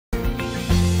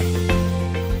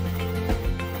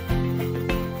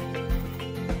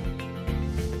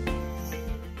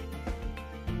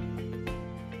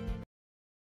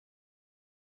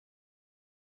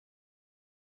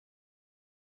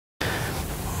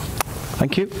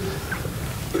Thank you.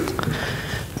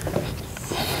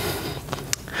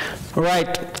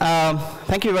 Right.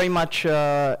 Thank you very much,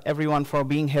 everyone, for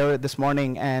being here this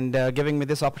morning and giving me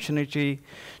this opportunity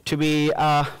to be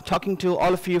talking to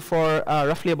all of you for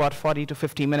roughly about 40 to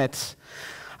 50 minutes.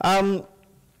 I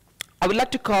would like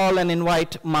to call and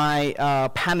invite my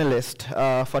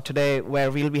panelist for today, where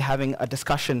we'll be having a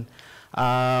discussion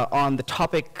on the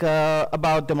topic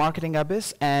about the marketing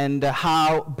abyss and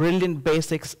how brilliant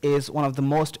basics is one of the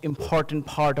most important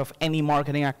part of any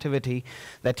marketing activity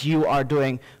that you are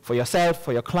doing for yourself,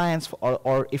 for your clients,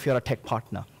 or if you're a tech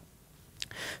partner.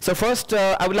 So first,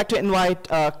 I would like to invite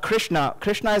Krishna.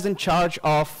 Krishna is in charge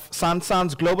of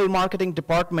Sansan's global marketing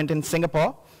department in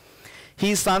Singapore.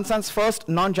 He's Sansan's first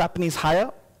non-Japanese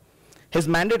hire. His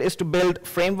mandate is to build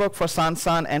framework for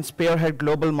Sansan and spearhead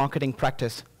global marketing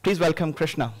practice. Please welcome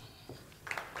Krishna.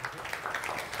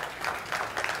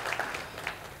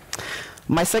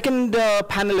 My second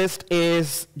panelist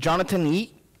is Jonathan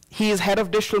Yee. He is head of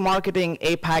digital marketing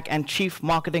APAC and chief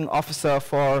marketing officer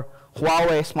for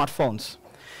Huawei smartphones.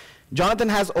 Jonathan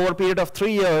has, over a period of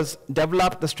 3 years,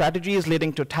 developed the strategies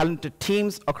leading to talented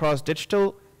teams across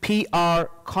digital, PR,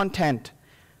 content,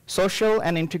 social,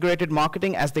 and integrated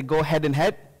marketing as they go head in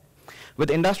head, with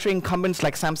industry incumbents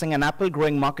like Samsung and Apple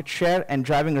growing market share and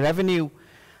driving revenue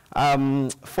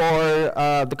for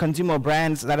the consumer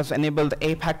brands that has enabled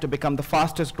APAC to become the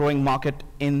fastest growing market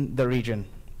in the region.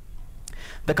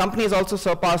 The company has also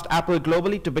surpassed Apple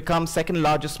globally to become second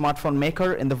largest smartphone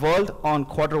maker in the world on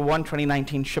Q1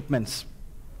 2019 shipments.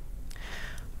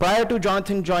 Prior to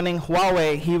Jonathan joining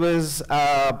Huawei, he was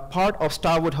part of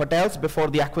Starwood Hotels before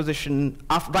the acquisition,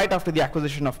 right after the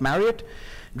acquisition of Marriott,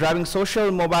 driving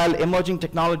social, mobile, emerging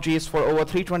technologies for over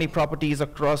 320 properties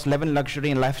across 11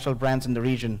 luxury and lifestyle brands in the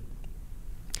region.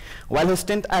 While his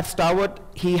stint at Starwood,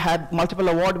 he had multiple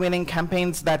award-winning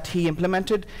campaigns that he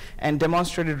implemented and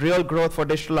demonstrated real growth for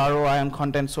digital ROI on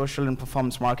content, social, and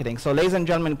performance marketing. So ladies and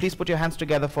gentlemen, please put your hands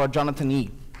together for Jonathan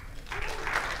Yee.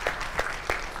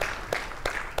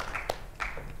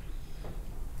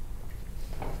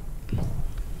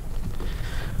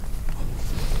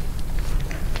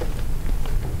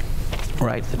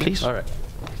 Right, please. All right.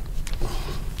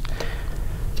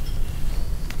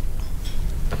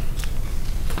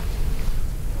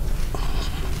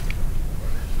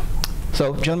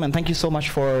 So, gentlemen, thank you so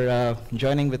much for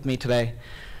joining with me today.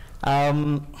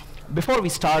 Before we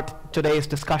start today's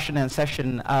discussion and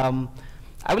session,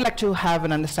 I would like to have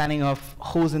an understanding of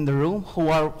who's in the room, who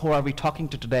are we talking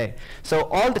to today. So,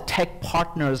 all the tech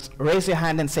partners, raise your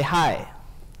hand and say hi.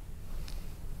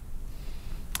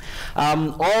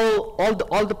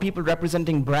 All the people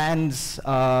representing brands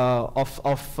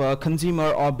of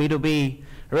consumer or B2B,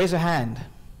 raise your hand.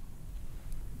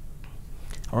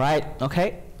 All right,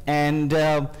 okay. And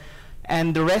the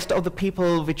rest of the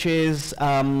people, which is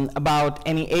about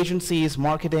any agencies,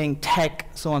 marketing, tech,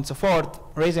 so on and so forth,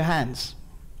 raise your hands.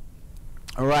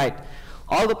 All right.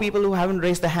 All the people who haven't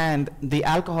raised their hand, the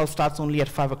alcohol starts only at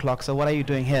 5 o'clock, so what are you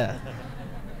doing here?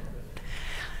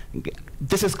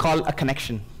 This is called a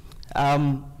connection.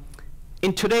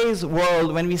 In today's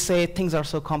world, when we say things are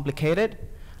so complicated,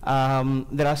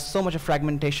 there are so much of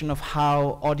fragmentation of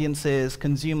how audiences,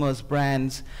 consumers,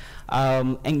 brands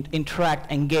interact,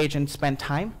 engage, and spend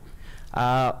time.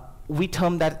 We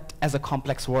term that as a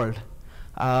complex world.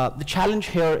 The challenge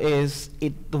here is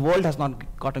the world has not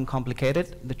gotten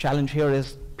complicated. The challenge here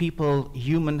is people,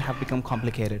 human, have become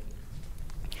complicated.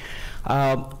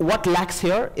 What lacks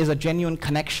here is a genuine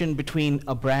connection between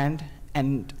a brand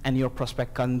and your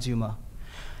prospect consumer.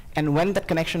 And when that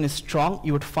connection is strong,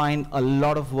 you would find a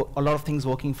lot of things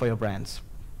working for your brands,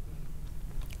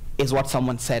 is what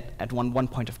someone said at one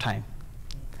point of time.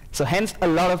 So hence, a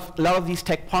lot of these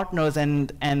tech partners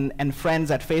and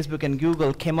friends at Facebook and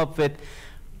Google came up with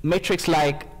metrics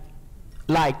like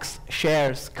likes,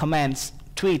 shares, comments,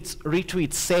 tweets,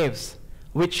 retweets, saves,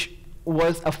 which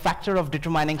was a factor of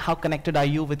determining how connected are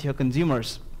you with your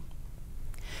consumers.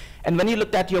 And when you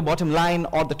looked at your bottom line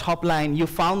or the top line, you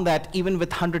found that even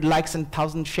with 100 likes and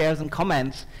 1,000 shares and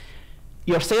comments,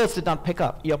 your sales did not pick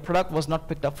up. Your product was not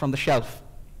picked up from the shelf.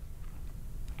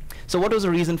 So what was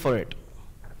the reason for it?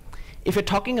 If you're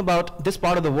talking about this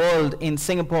part of the world in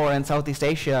Singapore and Southeast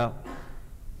Asia,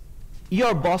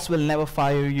 your boss will never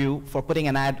fire you for putting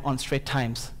an ad on Straits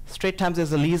Times. Straits Times is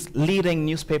the leading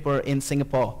newspaper in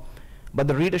Singapore, but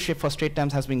the readership for Straits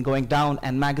Times has been going down,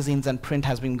 and magazines and print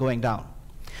has been going down.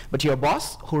 But your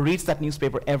boss, who reads that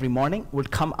newspaper every morning,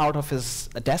 would come out of his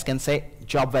desk and say,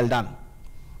 "Job well done."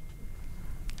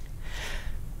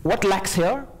 What lacks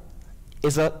here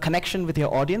is a connection with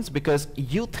your audience because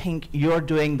you think you're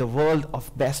doing the world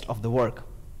of best of the work.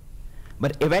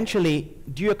 But eventually,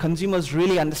 do your consumers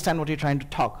really understand what you're trying to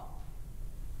talk?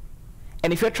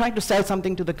 And if you're trying to sell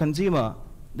something to the consumer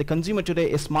today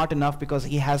is smart enough because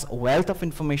he has a wealth of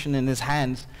information in his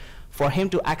hands for him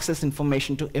to access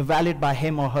information to evaluate by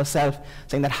him or herself,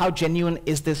 saying that how genuine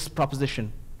is this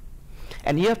proposition?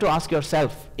 And you have to ask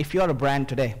yourself, if you're a brand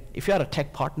today, if you're a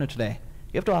tech partner today,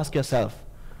 you have to ask yourself,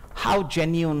 how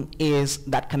genuine is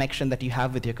that connection that you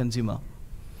have with your consumer?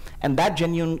 And that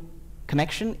genuine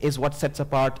connection is what sets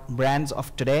apart brands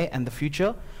of today and the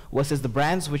future versus the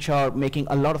brands which are making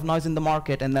a lot of noise in the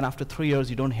market, and then after 3 years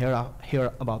you don't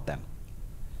hear about them.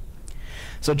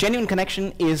 So genuine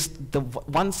connection is the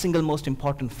one single most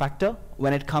important factor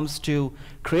when it comes to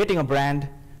creating a brand,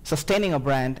 sustaining a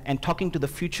brand, and talking to the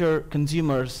future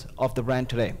consumers of the brand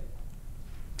today.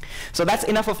 So that's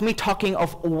enough of me talking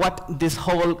of what this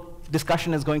whole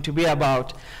discussion is going to be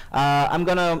about. I'm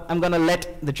gonna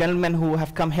let the gentlemen who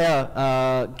have come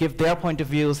here give their point of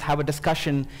views, have a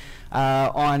discussion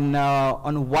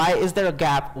on why is there a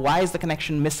gap, why is the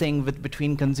connection missing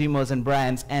between consumers and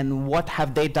brands, and what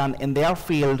have they done in their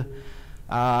field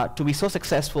to be so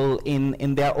successful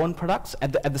in their own products.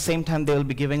 At the same time, they will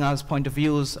be giving us point of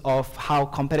views of how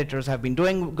competitors have been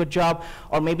doing a good job,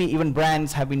 or maybe even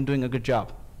brands have been doing a good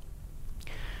job.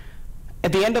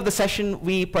 At the end of the session,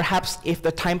 we perhaps, if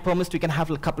the time permits, we can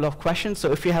have a couple of questions.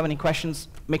 So if you have any questions,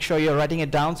 make sure you're writing it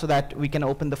down so that we can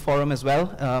open the forum as well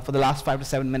for the last 5 to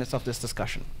 7 minutes of this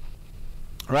discussion.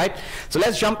 All right? So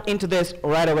let's jump into this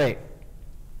right away.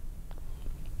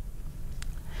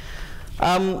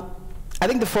 I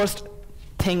think the first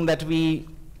thing that we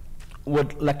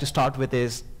would like to start with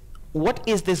is, what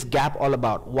is this gap all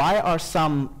about? Why are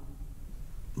some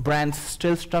brands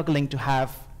still struggling to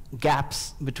have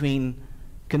gaps between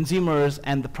consumers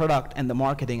and the product and the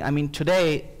marketing? I mean,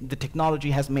 today, the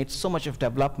technology has made so much of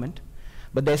development,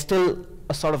 but there's still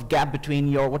a sort of gap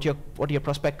between what your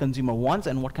prospect consumer wants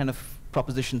and what kind of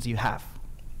propositions you have,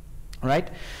 right?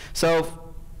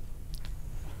 So,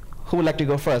 who would like to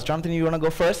go first? Jonathan, you want to go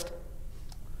first?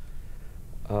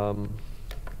 Can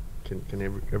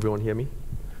everyone hear me?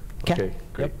 Can. Okay,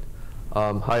 great.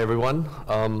 Yep. Hi, everyone.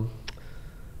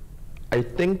 I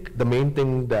think the main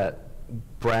thing that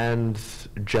brands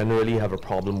generally have a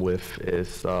problem with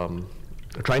is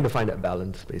trying to find that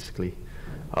balance, basically,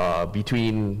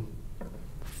 between,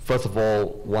 first of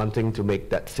all, wanting to make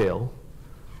that sale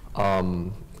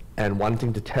and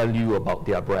wanting to tell you about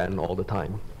their brand all the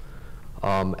time.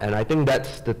 And I think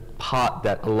that's the part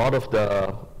that a lot of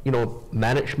the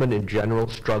management in general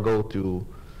struggle to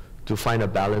find a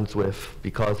balance with,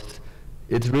 because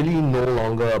it's really no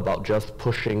longer about just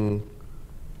pushing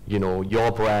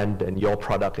your brand and your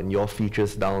product and your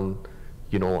features down,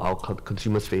 our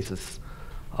consumers' faces.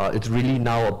 It's really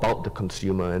now about the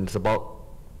consumer, and it's about,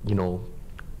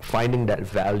 finding that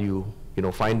value,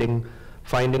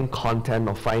 finding content,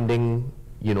 or finding,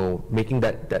 making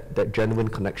that genuine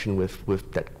connection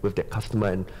with that customer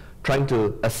and trying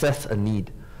to assess a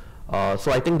need.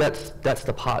 So I think that's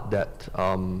the part that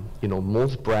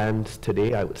most brands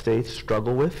today, I would say,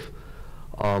 struggle with.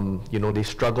 They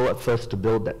struggle at first to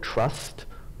build that trust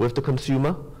with the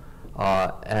consumer,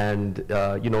 and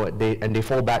they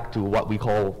fall back to what we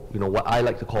call, what I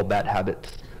like to call bad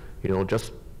habits.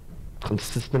 Just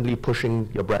consistently pushing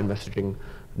your brand messaging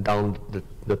down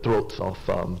the throats of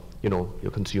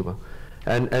your consumer.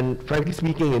 And frankly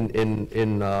speaking,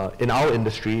 in our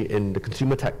industry, in the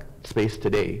consumer tech space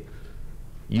today,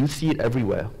 you see it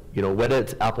everywhere. Whether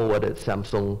it's Apple, whether it's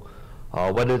Samsung,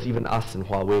 whether it's even us and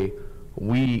Huawei,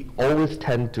 we always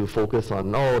tend to focus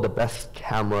on, the best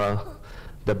camera,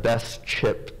 the best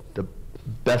chip, the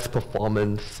best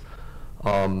performance,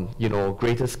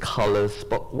 greatest colors.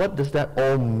 But what does that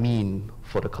all mean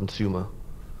for the consumer?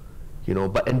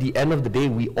 But at the end of the day,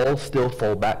 we all still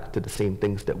fall back to the same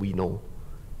things that we know,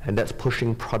 and that's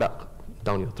pushing product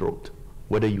down your throat,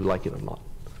 whether you like it or not.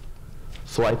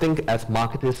 So I think as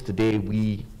marketers today,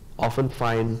 we often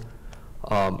find,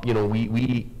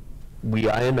 we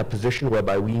are in a position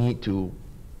whereby we need to,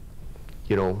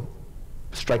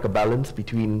 strike a balance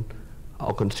between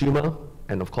our consumer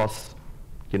and, of course,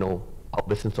 our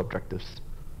business objectives.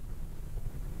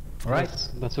 All right.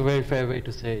 That's a very fair way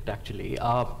to say it, actually.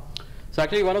 So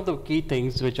actually, one of the key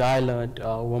things which I learned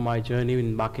over my journey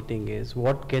in marketing is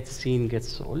what gets seen gets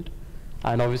sold.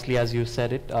 And obviously, as you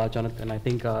said it, Jonathan, I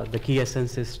think the key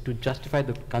essence is to justify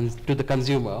to the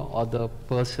consumer or the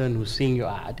person who's seeing your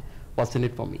ad, what's in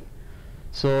it for me.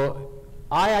 So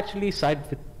I actually side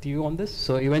with you on this.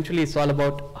 So eventually, it's all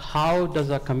about how does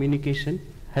our communication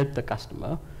help the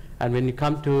customer, And when you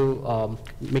come to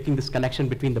making this connection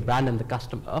between the brand and the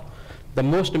customer, the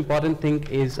most important thing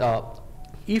is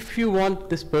if you want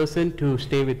this person to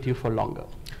stay with you for longer,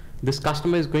 this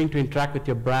customer is going to interact with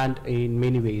your brand in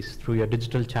many ways, through your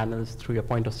digital channels, through your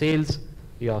point of sales,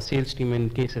 your sales team in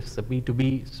case it's a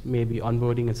B2B, maybe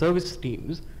onboarding and service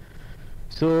teams.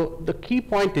 So the key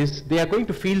point is they are going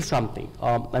to feel something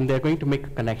and they're going to make a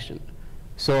connection.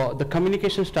 So the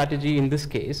communication strategy in this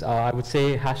case, I would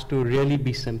say, has to really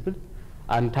be simple,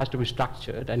 and it has to be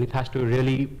structured, and it has to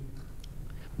really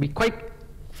be quite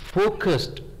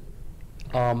focused.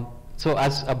 So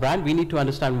as a brand, we need to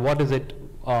understand what is it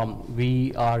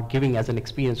we are giving as an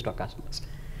experience to our customers.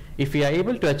 If we are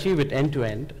able to achieve it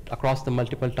end-to-end across the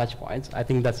multiple touch points, I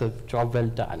think that's a job well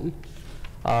done.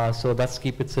 So let's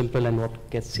keep it simple and what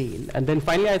gets seen. And then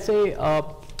finally, I'd say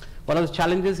one of the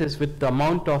challenges is with the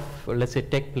amount of, let's say,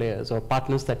 tech players or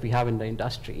partners that we have in the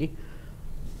industry,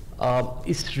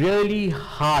 it's really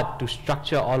hard to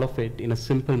structure all of it in a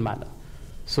simple manner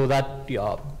so that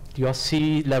your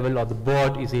C-level or the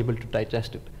board is able to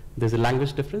digest it. There's a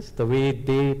language difference, the way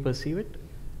they perceive it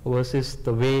versus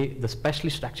the way the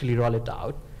specialists actually roll it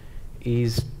out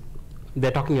is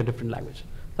they're talking a different language.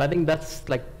 So I think that's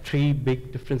like 3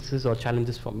 big differences or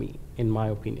challenges for me, in my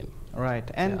opinion. Right,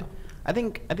 and I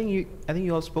think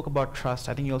you all spoke about trust.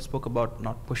 I think you all spoke about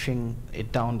not pushing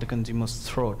it down the consumer's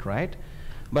throat, right?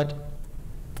 But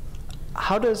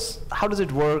how does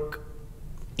it work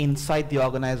inside the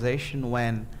organization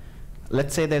when,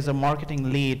 let's say, there's a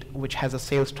marketing lead which has a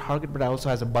sales target but also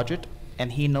has a budget,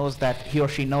 and he or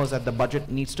she knows that the budget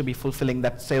needs to be fulfilling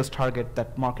that sales target,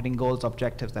 that marketing goals,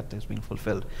 objectives that is being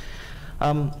fulfilled.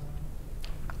 How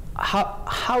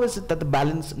is it that the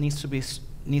balance needs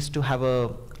to have a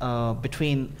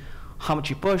between how much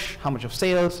you push, how much of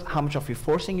sales, how much of you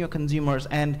forcing your consumers?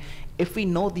 And if we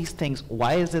know these things,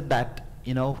 why is it that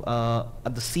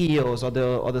the CEOs or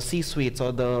the C-suites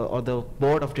or the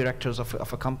board of directors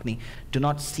of a company do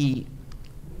not see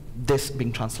this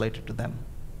being translated to them?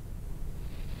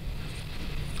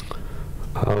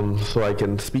 So I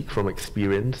can speak from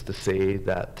experience to say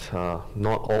that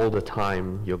not all the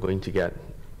time you're going to get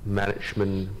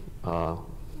management. I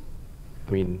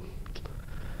mean,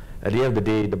 at the end of the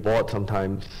day, the board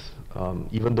sometimes,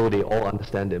 even though they all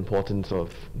understand the importance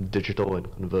of digital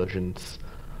and conversions,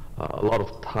 a lot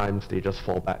of times they just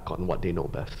fall back on what they know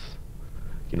best.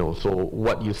 So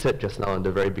what you said just now in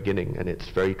the very beginning, and it's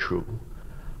very true.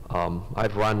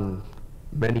 I've run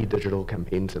many digital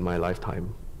campaigns in my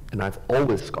lifetime, and I've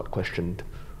always got questioned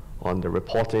on the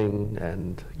reporting,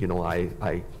 and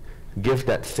I give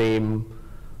that same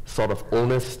sort of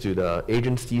onus to the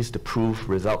agencies to prove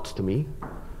results to me.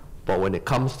 But when it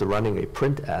comes to running a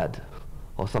print ad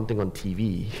or something on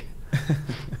TV,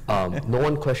 no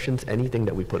one questions anything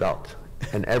that we put out.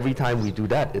 And every time we do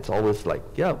that, it's always like,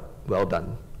 yeah, well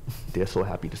done. They're so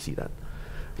happy to see that.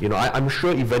 I'm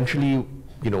sure eventually,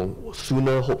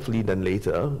 sooner hopefully than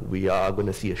later, we are going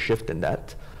to see a shift in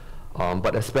that.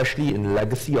 But especially in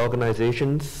legacy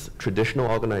organizations, traditional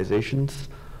organizations,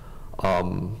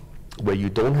 where you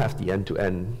don't have the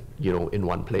end-to-end, in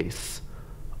one place,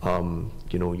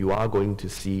 you are going to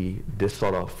see this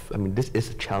sort of, this is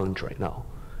a challenge right now,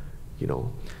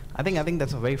 I think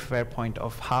that's a very fair point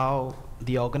of how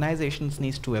the organizations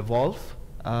needs to evolve.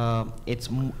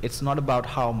 It's not about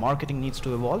how marketing needs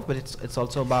to evolve, but it's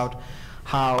also about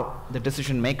how the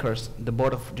decision makers, the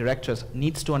board of directors,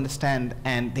 needs to understand,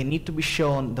 and they need to be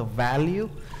shown the value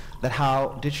that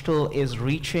how digital is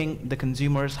reaching the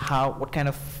consumers, what kind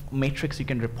of matrix you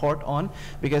can report on.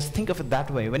 Because think of it that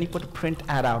way: when you put a print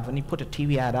ad out, when you put a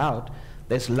TV ad out,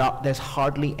 there's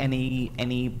hardly any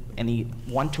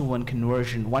one-to-one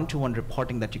conversion, one-to-one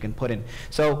reporting that you can put in.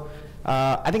 So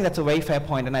I think that's a very fair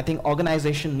point, and I think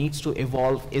organization needs to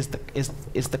evolve is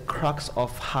the crux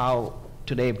of how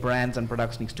today brands and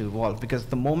products needs to evolve. Because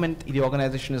the moment the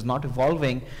organization is not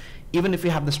evolving, even if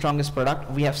you have the strongest product,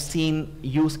 we have seen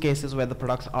use cases where the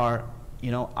products are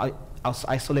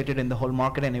isolated in the whole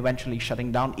market and eventually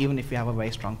shutting down, even if you have a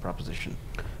very strong proposition.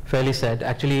 Fairly said.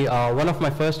 Actually, one of my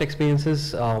first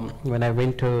experiences when I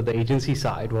went to the agency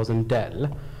side was in Dell.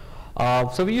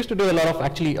 So we used to do a lot of,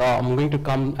 I'm going to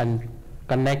come and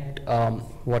connect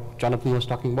what Jonathan was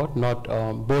talking about,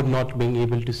 board not being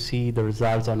able to see the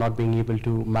results or not being able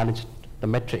to manage the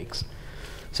metrics.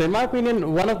 So in my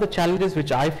opinion, one of the challenges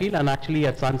which I feel, and actually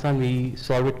at Sansan we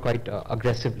solve it quite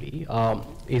aggressively,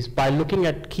 is by looking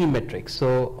at key metrics.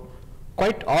 So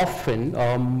quite often,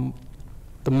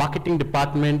 the marketing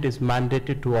department is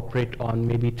mandated to operate on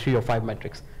maybe 3 or 5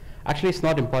 metrics. Actually, it's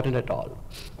not important at all.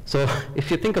 So if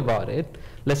you think about it,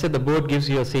 let's say the board gives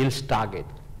you a sales target.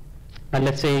 And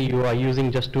let's say you are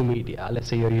using just two media. Let's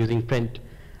say you're using print,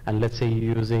 and let's say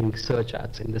you're using search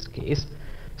ads in this case.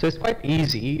 So it's quite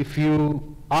easy if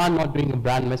you are not doing a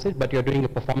brand message, but you're doing a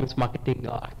performance marketing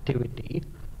activity.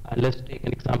 Let's take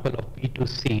an example of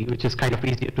B2C, which is kind of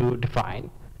easier to define.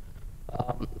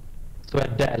 So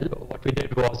at Dell, what we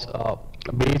did was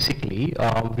basically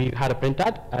we had a print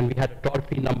ad and we had a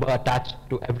toll-free number attached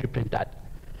to every print ad.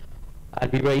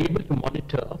 And we were able to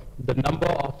monitor the number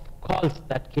of calls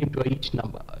that came to each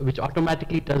number, which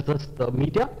automatically tells us the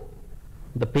media,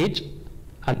 the page,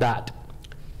 and the ad.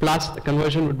 Plus, the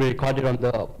conversion would be recorded on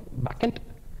the backend.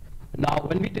 Now,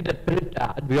 when we did a print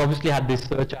ad, we obviously had these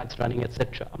search ads running,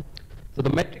 etc. So the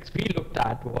metrics we looked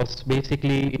at was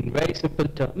basically, in very simple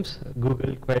terms,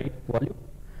 Google query volume.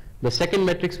 The second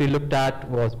metrics we looked at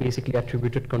was basically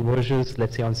attributed conversions,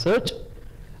 let's say on search.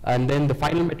 And then the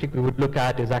final metric we would look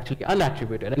at is actually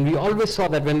unattributed. And we always saw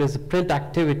that when there's a print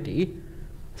activity,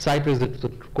 site visits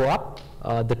would go up,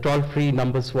 the toll-free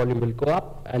numbers volume will go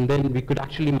up, and then we could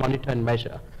actually monitor and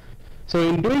measure. So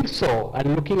in doing so,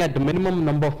 and looking at the minimum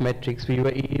number of metrics, we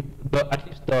were able, at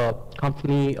least the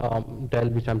company, Dell,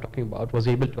 which I'm talking about, was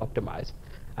able to optimize.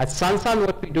 At Sansan,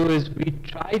 what we do is we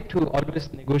try to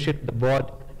always negotiate with the board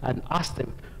and ask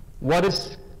them what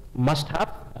is must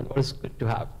have and what is good to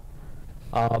have.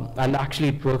 And actually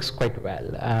it works quite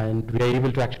well, and we are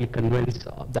able to actually convince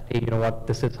that, hey, you know what,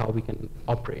 this is how we can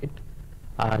operate,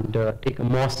 and take a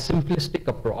more simplistic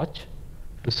approach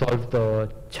to solve the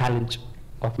challenge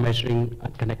of measuring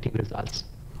and connecting results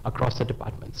across the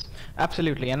departments.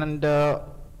 Absolutely, and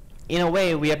in a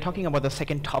way we are talking about the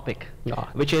second topic, Yeah.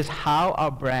 which is how are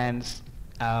brands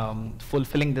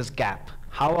fulfilling this gap?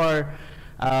 How are,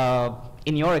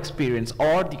 in your experience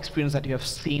or the experience that you have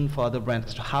seen for other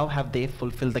brands, how have they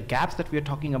fulfilled the gaps that we are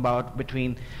talking about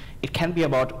between, it can be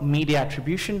about media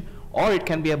attribution, or it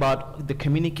can be about the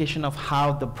communication of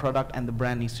how the product and the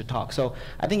brand needs to talk. So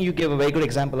I think you gave a very good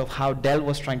example of how Dell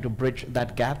was trying to bridge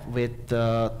that gap with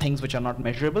things which are not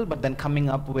measurable, but then coming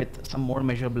up with some more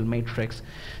measurable matrix.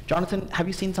 Jonathan, have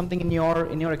you seen something in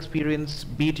your experience,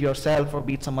 be it yourself or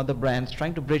be it some other brands,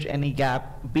 trying to bridge any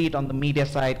gap, be it on the media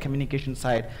side, communication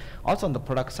side, also on the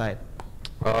product side?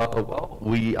 Well,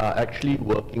 we are actually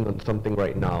working on something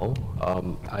right now.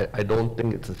 I don't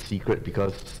think it's a secret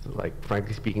because, like,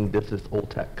 frankly speaking, this is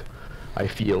old tech, I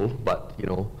feel. But, you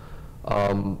know,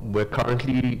 we're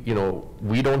currently, you know,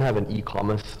 we don't have an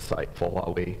e-commerce site for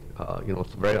Huawei. You know,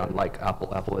 it's very unlike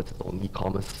Apple. Apple has its own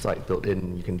e-commerce site built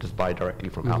in. You can just buy directly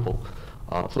from Apple.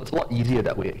 So it's a lot easier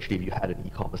that way, actually, if you had an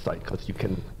e-commerce site, because you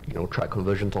can, you know, track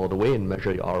conversions all the way and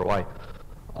measure your ROI.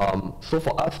 So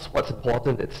for us, what's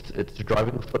important, it's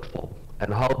driving footfall.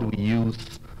 And how do we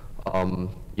use,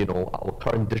 you know, our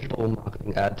current digital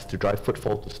marketing ads to drive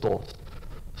footfall to stores?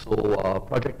 So a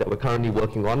project that we're currently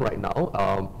working on right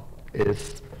now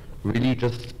is really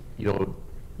just, you know,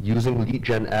 using lead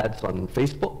gen ads on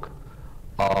Facebook,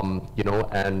 you know,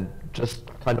 and just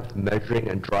kind of measuring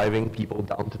and driving people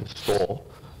down to the store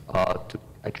to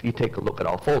actually take a look at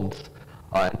our phones.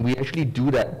 And we actually do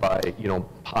that by, you know,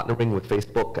 partnering with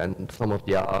Facebook and some of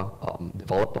their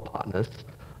developer partners,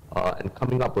 and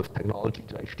coming up with technology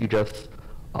to actually just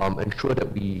ensure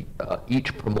that we,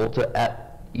 each promoter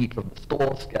at each of the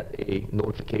stores get a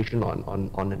notification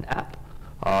on an app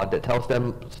that tells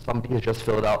them somebody has just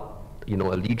filled out, you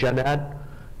know, a lead gen ad,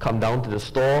 come down to the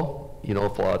store, you know,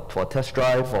 for a test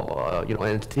drive, or you know,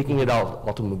 and it's taking it out of the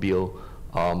automobile,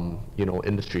 you know,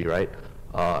 industry, right?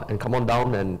 And come on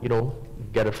down and, you know,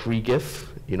 get a free gift,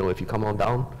 you know, if you come on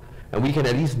down, and we can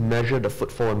at least measure the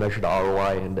footfall and measure the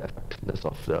ROI and the effectiveness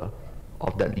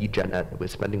of that lead gen ad that we're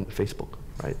spending with Facebook,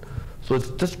 right? So it's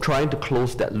just trying to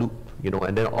close that loop, you know,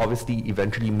 and then obviously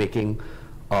eventually making,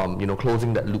 you know,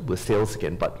 closing that loop with sales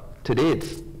again. But today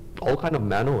it's all kind of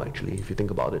manual, actually, if you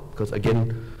think about it, because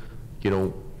again, you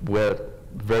know, we're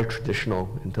very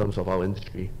traditional in terms of our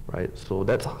industry, right? So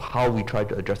that's how we try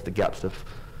to address the gaps of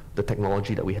the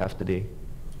technology that we have today.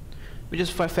 Which is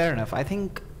fair enough. I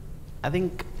think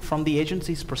from the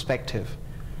agency's perspective,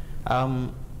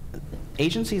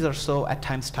 agencies are so at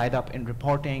times tied up in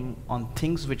reporting on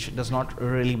things which does not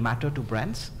really matter to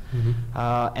brands.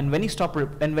 And when you start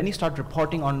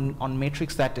reporting on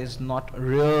metrics that is not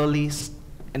really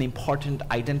an important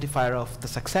identifier of the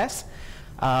success,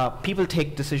 people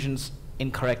take decisions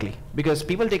incorrectly, because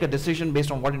people take a decision based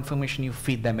on what information you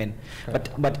feed them in.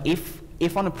 But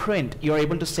if on a print you're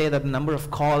able to say that the number of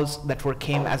calls that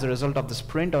came as a result of this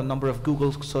print, or number of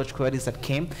Google search queries that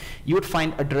came, you would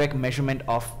find a direct measurement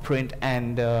of print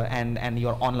and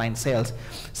your online sales.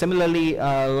 Similarly,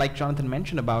 like Jonathan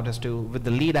mentioned about with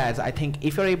the lead ads, I think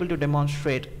if you're able to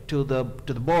demonstrate to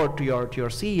the board, to your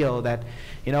CEO, that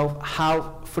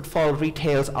how footfall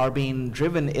retails are being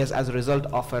driven is as a result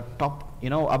of a top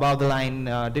above the line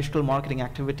digital marketing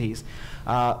activities.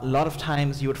 A lot of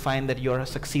times you would find that you're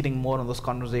succeeding more on those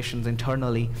conversations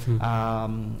internally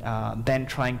than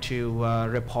trying to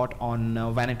report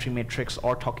on vanity metrics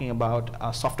or talking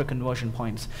about software conversion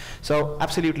points. So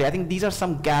absolutely, I think these are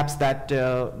some gaps that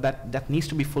that needs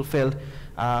to be fulfilled,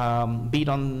 be it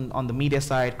on the media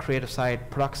side, creative side,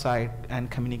 product side,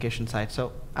 and communication side.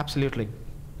 So absolutely,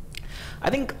 I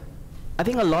think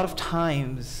a lot of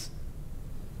times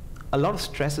a lot of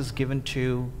stress is given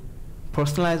to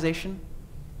personalization,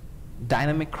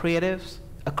 dynamic creatives,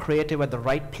 a creative at the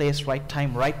right place, right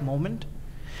time, right moment.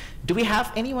 Do we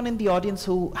have anyone in the audience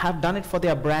who have done it for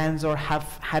their brands, or have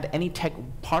had any tech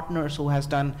partners who has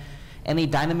done any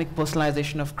dynamic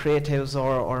personalization of creatives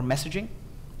or messaging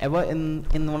ever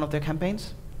in one of their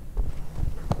campaigns?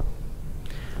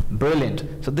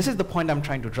 Brilliant. So this is the point I'm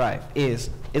trying to drive, is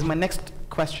my next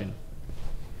question.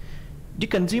 Do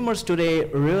consumers today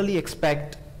really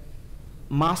expect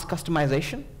mass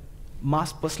customization,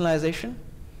 mass personalization?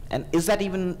 And is that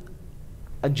even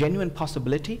a genuine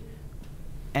possibility?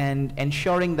 And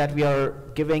ensuring that we are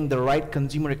giving the right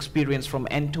consumer experience from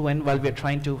end to end while we are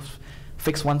trying to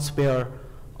fix one sphere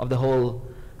of the whole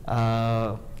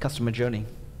customer journey?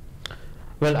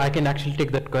 Well, I can actually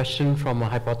take that question from a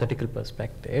hypothetical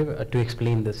perspective to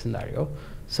explain this scenario.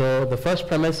 So the first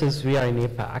premise is we are in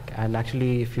APAC, and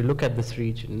actually if you look at this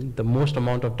region, the most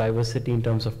amount of diversity in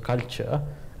terms of culture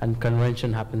and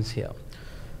convention happens here.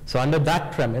 So under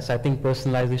that premise, I think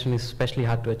personalization is especially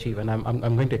hard to achieve, and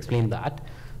I'm going to explain that.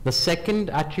 The second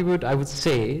attribute I would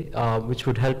say, which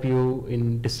would help you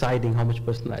in deciding how much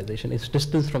personalization, is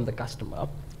distance from the customer.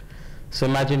 So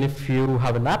imagine if you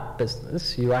have an app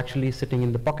business, you're actually sitting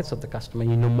in the pockets of the customer,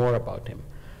 you know more about him.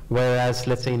 Whereas,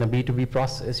 let's say in a B2B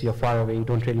process, you're far away, you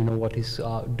don't really know what he's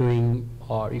doing,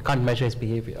 or you can't measure his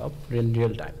behavior in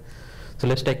real time. So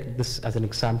let's take this as an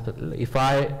example. If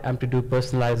I am to do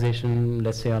personalization,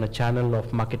 let's say on a channel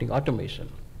of marketing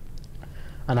automation,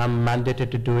 and I'm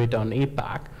mandated to do it on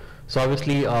APAC, so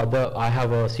obviously I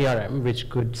have a CRM which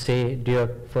could say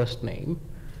dear first name.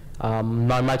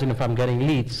 Now imagine if I'm getting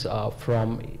leads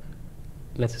from,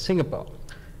 let's say, Singapore.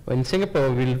 In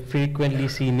Singapore, we'll frequently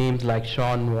see names like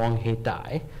Sean, Wong, Hey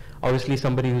Tai. Obviously,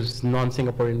 somebody who's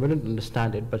non-Singaporean wouldn't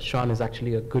understand it, but Sean is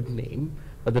actually a good name.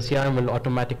 But the CRM will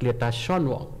automatically attach Sean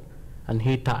Wong and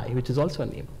Hey Tai, which is also a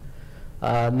name.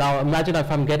 Now imagine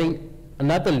if I'm getting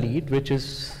another lead, which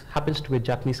happens to be a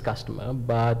Japanese customer,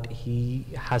 but he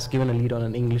has given a lead on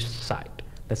an English site.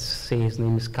 Let's say his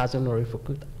name is Kazunori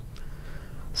Fukuda.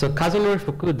 So Kazunori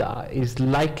Fukuda is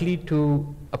likely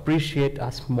to appreciate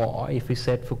us more if we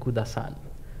said Fukuda-san.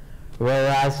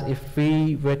 Whereas if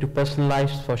we were to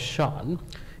personalize for Sean,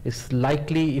 it's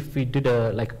likely if we did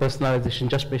a personalization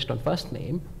just based on first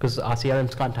name, because our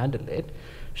CRMs can't handle it,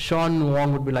 Sean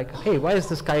Wong would be like, hey, why is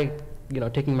this guy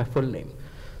taking my full name?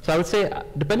 So I would say,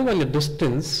 depending on your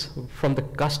distance from the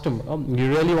customer, you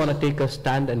really want to take a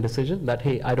stand and decision that,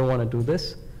 hey, I don't want to do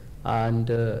this, and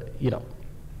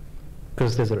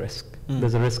because there's a risk.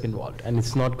 There's a risk involved, and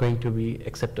it's not going to be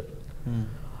acceptable.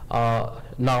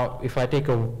 Now, if I take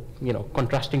a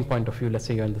contrasting point of view, let's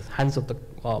say you're in the hands of the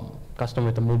customer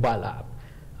with a mobile app,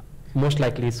 most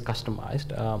likely it's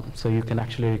customized, so you can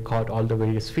actually record all the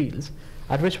various fields,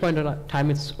 at which point in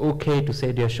time it's okay to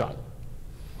say dear Sean,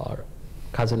 or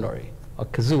Kazunori, or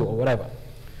Kazoo, or whatever.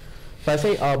 So I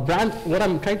say brand, what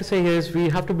I'm trying to say here is we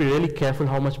have to be really careful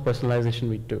how much personalization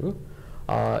we do.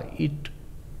 It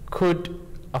could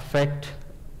affect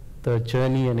the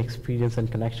journey and experience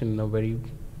and connection in a very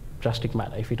drastic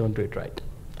manner if we don't do it right,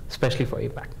 especially for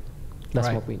APAC. That's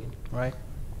my opinion. Right.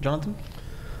 Jonathan?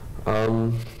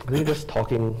 I think just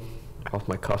talking off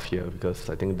my cuff here, because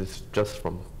I think this is just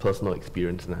from personal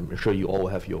experience, and I'm sure you all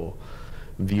have your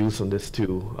views on this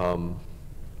too.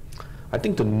 I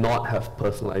think to not have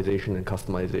personalization and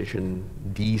customization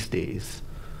these days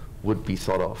would be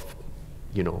sort of,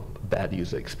 bad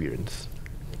user experience,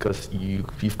 because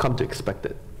you've come to expect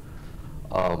it.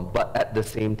 But at the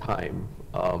same time,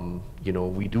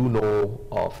 we do know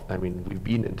of, we've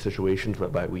been in situations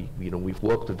whereby we've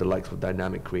worked with the likes of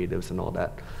dynamic creatives and all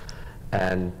that.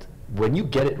 And when you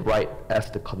get it right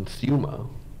as the consumer,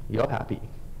 you're happy.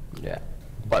 Yeah.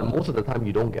 But most of the time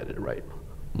you don't get it right.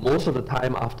 Most of the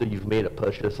time after you've made a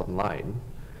purchase online,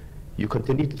 you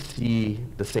continue to see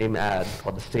the same ad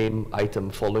or the same item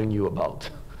following you about.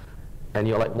 And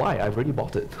you're like, why? I've already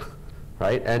bought it,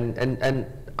 right? And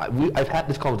I've had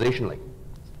this conversation like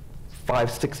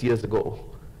 5-6 years ago,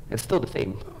 and still the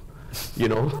same,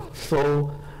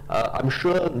 So I'm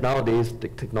sure nowadays the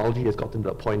technology has gotten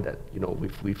to a point that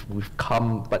we've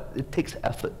come, but it takes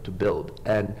effort to build,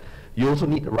 and you also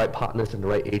need the right partners and the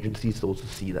right agencies to also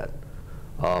see that.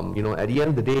 At the end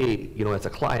of the day, as a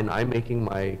client, I'm making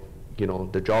my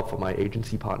the job for my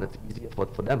agency partners easier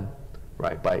for them,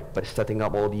 right? By setting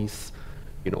up all these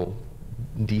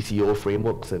DCO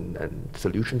frameworks and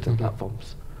solutions and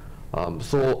platforms.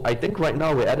 So I think right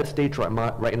now we're at a stage right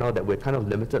now that we're kind of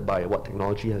limited by what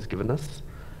technology has given us.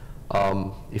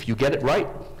 If you get it right,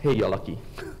 hey, you're lucky.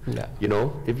 Yeah.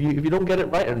 If you don't get it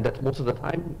right, and that's most of the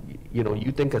time,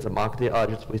 you think as a marketer,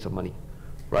 just waste of money,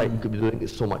 right? You could be doing it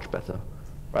so much better,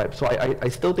 right? So I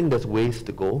still think there's ways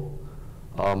to go.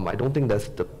 I don't think that's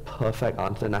the perfect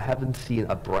answer, and I haven't seen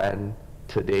a brand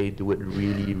today do it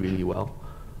really, really well.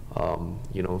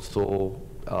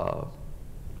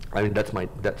 I mean, that's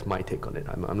my take on it.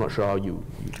 I'm not sure how you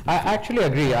I actually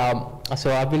agree.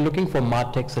 So I've been looking for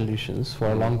MarTech solutions for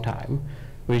a long time,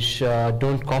 which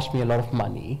don't cost me a lot of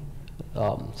money.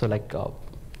 So like,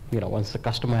 once the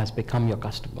customer has become your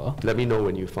customer. Let me know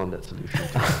when you found that solution.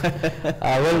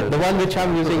 Well, the one which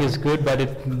I'm using is good, but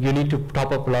you need to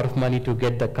top up a lot of money to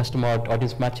get the customer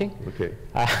audience matching. Okay.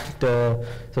 And,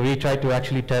 so we try to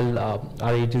actually tell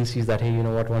our agencies that, hey,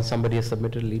 once somebody has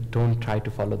submitted a lead, don't try to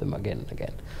follow them again and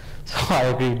again. So I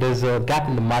agree, there's a gap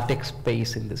in the MarTech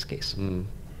space in this case.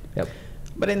 Yep.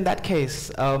 But in that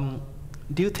case,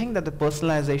 do you think that the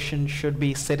personalization should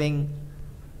be sitting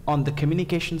on the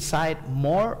communication side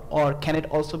more, or can it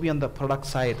also be on the product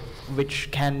side,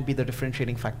 which can be the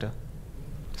differentiating factor?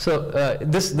 So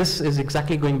this is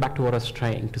exactly going back to what I was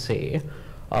trying to say.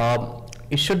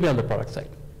 It should be on the product side.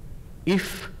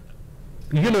 If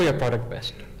you know your product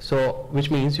best, so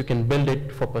which means you can build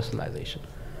it for personalization,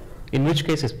 in which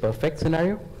case it's perfect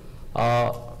scenario.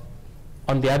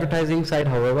 On the advertising side,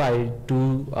 however, I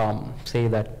do say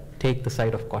that take the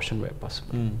side of caution where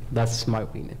possible. That's my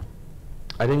opinion.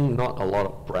 I think not a lot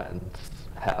of brands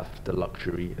have the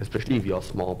luxury, especially if you're a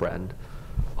small brand,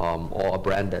 or a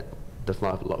brand that does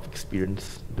not have a lot of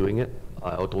experience doing it,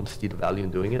 or don't see the value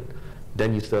in doing it.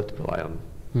 Then you still have to rely on,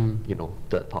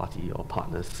 third party or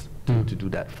partners to do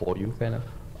that for you. Fair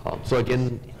enough. So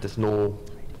again,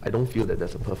 I don't feel that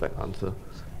there's a perfect answer.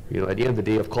 At the end of the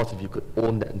day, of course, if you could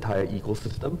own the entire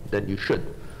ecosystem, then you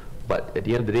should. But at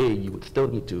the end of the day, you would still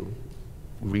need to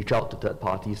reach out to third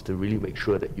parties to really make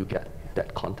sure that you get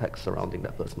that context surrounding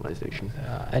that personalization.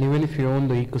 And even if you own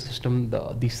the ecosystem,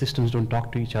 these systems don't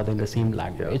talk to each other in the same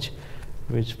language,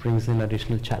 which brings in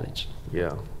additional challenge.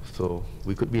 Yeah, so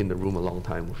we could be in the room a long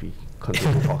time if we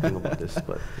continue talking about this.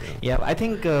 But yeah, I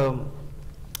think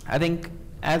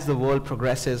as the world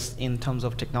progresses in terms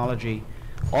of technology,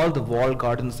 all the walled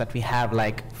gardens that we have,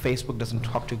 like Facebook doesn't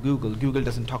talk to Google, Google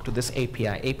doesn't talk to this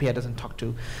API doesn't talk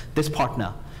to this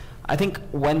partner. I think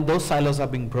when those silos are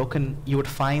being broken, you would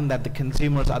find that the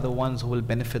consumers are the ones who will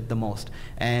benefit the most.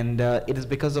 And it is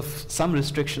because of some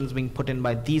restrictions being put in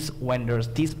by these vendors,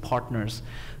 these partners,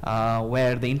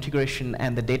 where the integration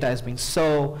and the data is being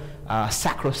so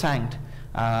sacrosanct.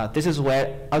 This is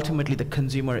where ultimately the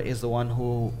consumer is the one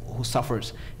who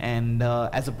suffers. And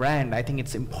as a brand, I think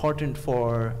it's important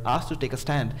for us to take a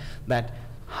stand that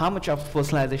how much of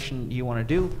personalization you want to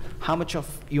do, how much of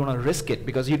you want to risk it,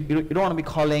 because you don't want to be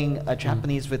calling a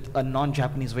Japanese with a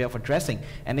non-Japanese way of addressing.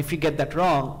 And if you get that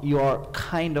wrong, you're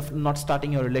kind of not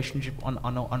starting your relationship on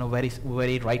a very,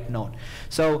 very right note.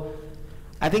 So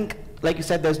I think, like you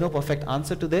said, there's no perfect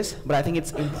answer to this, but I think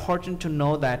it's important to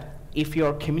know that if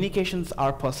your communications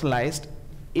are personalized,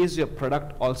 is your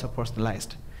product also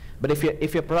personalized? But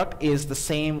if your product is the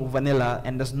same vanilla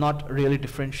and does not really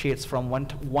differentiates from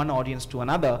one audience to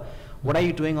another, what are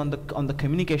you doing on the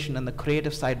communication and the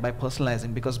creative side by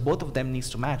personalizing? Because both of them needs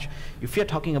to match. If you're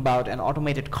talking about an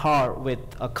automated car with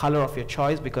a color of your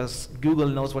choice because Google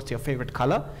knows what's your favorite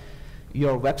color,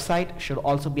 your website should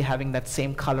also be having that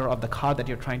same color of the car that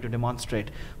you're trying to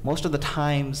demonstrate. Most of the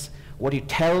times, what you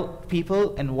tell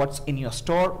people and what's in your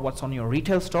store, what's on your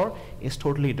retail store is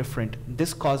totally different.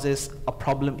 This causes a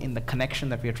problem in the connection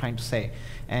that we are trying to say.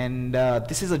 And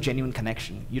this is a genuine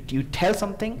connection. You tell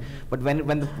something, but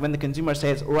when the consumer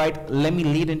says, right, let me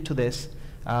lead into this,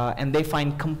 and they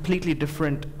find completely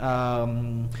different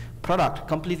product,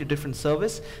 completely different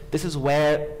service, this is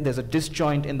where there's a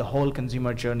disjoint in the whole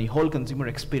consumer journey, whole consumer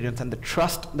experience, and the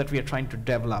trust that we are trying to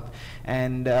develop.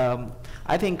 And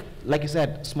I think, like you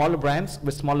said, smaller brands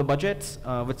with smaller budgets,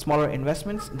 with smaller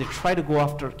investments, they try to go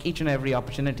after each and every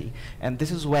opportunity. And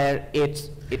this is where it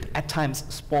at times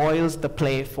spoils the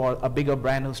play for a bigger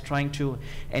brand who's trying to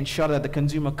ensure that the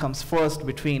consumer comes first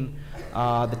between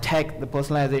the tech, the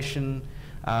personalization,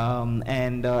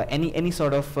 and any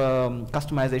sort of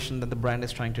customization that the brand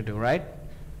is trying to do, right?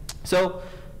 So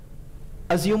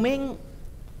assuming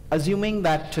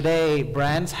that today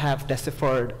brands have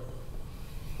deciphered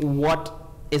what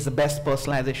is the best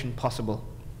personalization possible,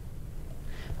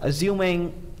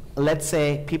 assuming, let's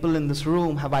say, people in this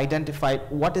room have identified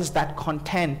what is that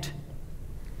content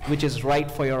which is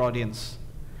right for your audience,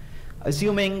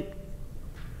 assuming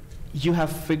you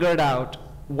have figured out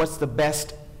what's the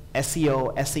best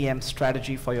SEO, SEM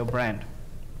strategy for your brand,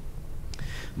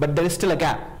 but there is still a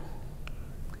gap.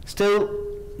 Still,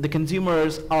 the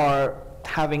consumers are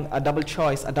having a double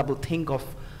choice, a double think of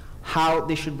how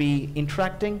they should be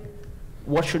interacting,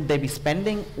 what should they be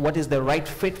spending, what is the right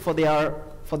fit for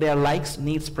their likes,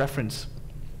 needs, preference.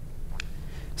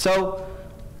 So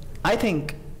I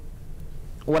think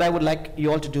what I would like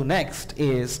you all to do next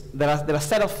is there are a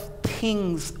set of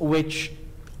things which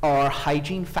are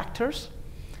hygiene factors,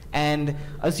 and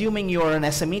assuming you're an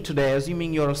SME today,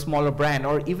 assuming you're a smaller brand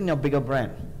or even a bigger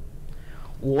brand,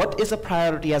 what is a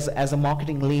priority as a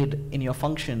marketing lead in your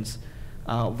functions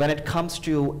when it comes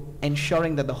to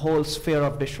ensuring that the whole sphere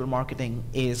of digital marketing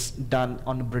is done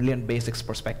on a brilliant basics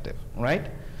perspective, right?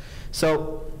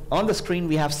 So on the screen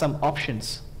we have some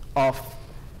options of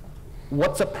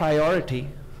what's a priority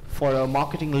for a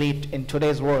marketing lead in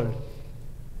today's world.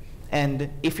 And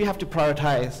if you have to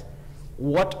prioritize,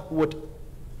 what would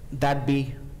that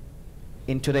be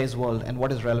in today's world and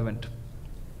what is relevant?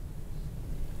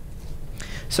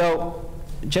 So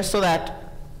just so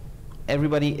that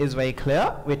everybody is very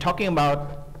clear, we're talking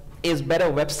about, is better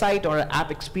website or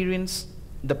app experience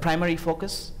the primary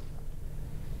focus?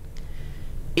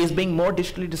 Is being more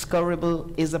digitally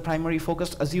discoverable is the primary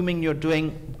focus, assuming you're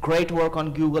doing great work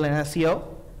on Google and SEO?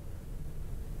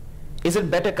 Is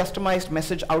it better customized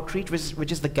message outreach,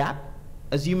 which is the gap,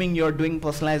 assuming you're doing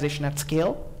personalization at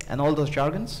scale and all those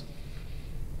jargons?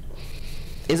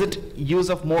 Is it use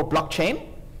of more blockchain?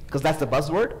 Because that's the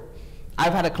buzzword.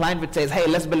 I've had a client which says, hey,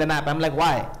 let's build an app. I'm like,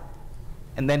 why?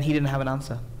 And then he didn't have an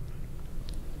answer.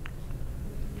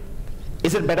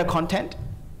 Is it better content?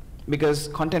 Because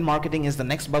content marketing is the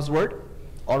next buzzword,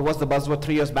 or was the buzzword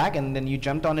 3 years back and then you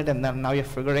jumped on it and then now you're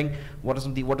figuring what is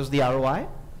the ROI?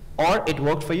 Or it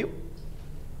worked for you?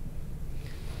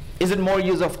 Is it more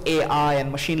use of AI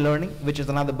and machine learning, which is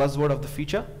another buzzword of the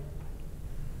future?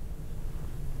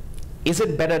 Is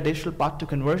it better digital path to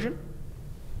conversion?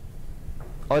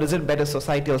 Or is it better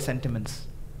societal sentiments?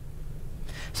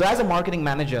 So as a marketing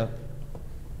manager,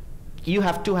 you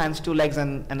have 2 hands, 2 legs,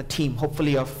 and a team,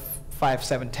 hopefully of 5,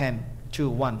 7, 10, 2,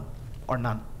 1, or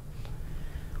none.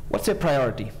 What's your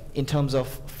priority in terms of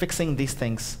fixing these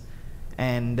things?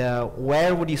 And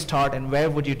where would you start and where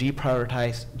would you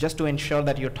deprioritize, just to ensure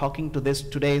that you're talking to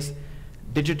today's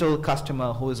digital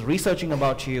customer who is researching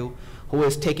about you, who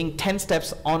is taking 10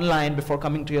 steps online before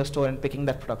coming to your store and picking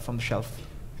that product from the shelf?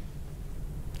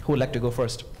 Who would like to go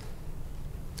first?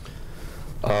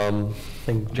 I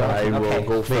think I will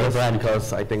go first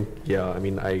because I think, yeah, I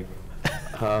mean, I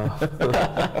don't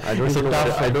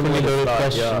know where to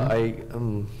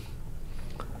start.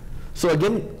 So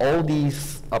again, all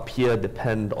these up here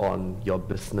depend on your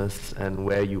business and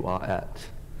where you are at.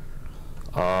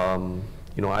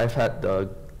 I've had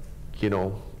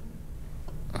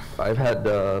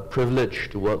the privilege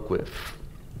to work with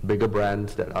bigger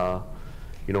brands that are,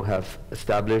 have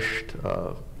established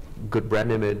good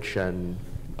brand image and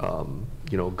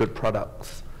good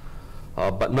products,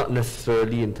 but not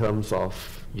necessarily in terms of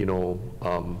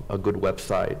a good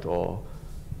website or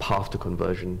path to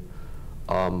conversion.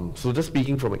 So just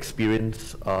speaking from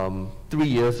experience, 3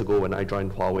 years ago when I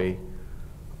joined Huawei,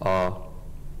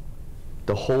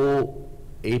 the whole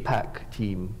APAC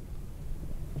team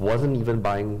wasn't even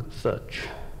buying search.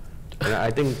 And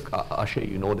I think, Aashay,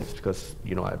 you know this because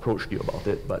I approached you about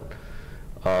it, but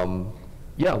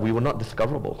yeah, we were not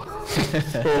discoverable.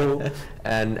 So,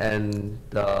 and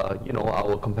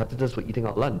our competitors were eating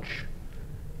our lunch,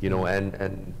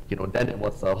 and then it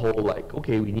was a whole like,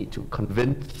 okay, we need to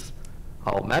convince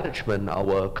our management,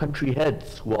 our country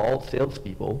heads, who are all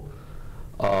salespeople,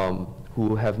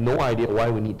 who have no idea why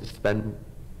we need to spend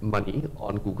money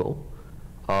on Google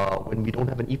when we don't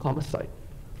have an e-commerce site.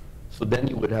 So then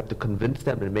you would have to convince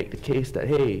them and make the case that,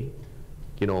 hey,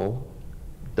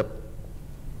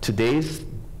 today's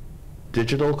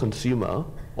digital consumer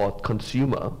or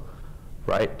consumer,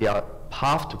 right, their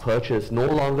path to purchase no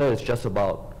longer is just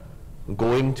about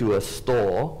going to a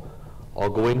store or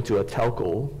going to a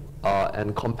telco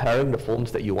and comparing the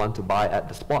phones that you want to buy at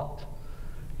the spot.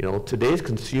 Today's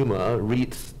consumer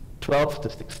reads 12 to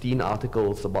 16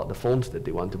 articles about the phones that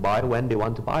they want to buy when they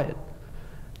want to buy it.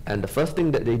 And the first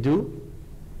thing that they do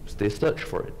they search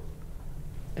for it.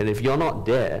 And if you're not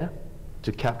there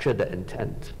to capture that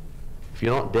intent, if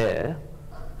you're not there,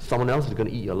 someone else is going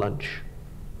to eat your lunch.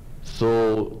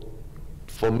 So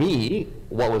for me,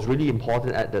 what was really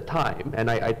important at the time, and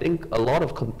I think a lot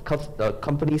of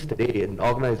companies today and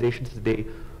organizations today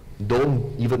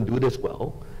don't even do this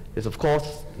well, is of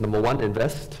course, number one,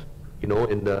 invest, in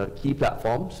the key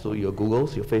platforms, so your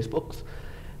Googles, your Facebooks,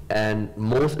 and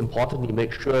most importantly,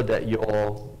 make sure that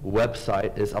your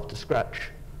website is up to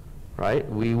scratch, right?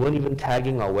 We weren't even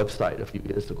tagging our website a few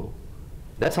years ago.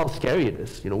 That's how scary it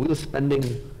is. We were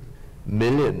spending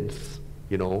millions,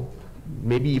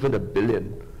 maybe even $1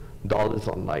 billion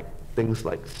on things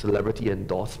like celebrity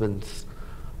endorsements.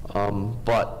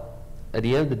 But at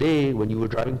the end of the day, when you were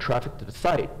driving traffic to the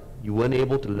site, you weren't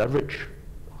able to leverage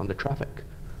on the traffic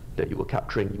that you were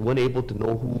capturing. You weren't able to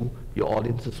know who your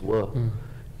audiences were.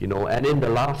 And in the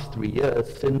last 3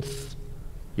 years, since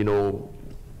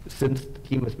the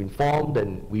team has been formed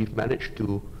and we've managed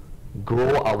to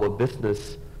grow our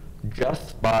business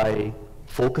just by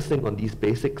focusing on these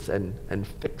basics and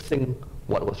fixing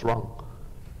what was wrong,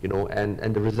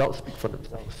 and the results speak for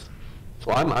themselves.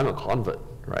 So I'm a convert,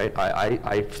 right?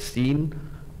 I've seen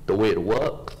the way it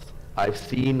works. I've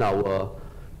seen our,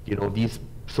 these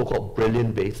so-called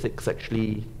brilliant basics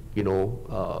actually,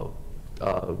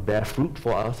 bear fruit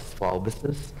for us, for our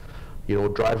business,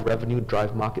 drive revenue,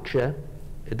 drive market share.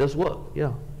 It does work,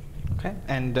 yeah. Okay,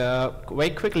 and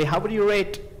very quickly, how would you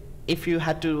rate if you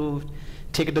had to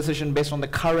take a decision based on the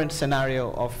current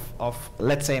scenario of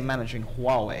let's say, managing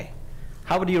Huawei?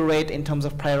 How would you rate in terms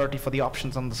of priority for the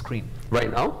options on the screen?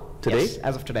 Right now? Today? Yes,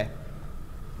 as of today.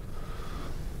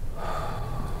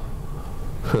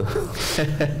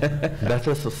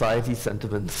 Better society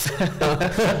sentiments.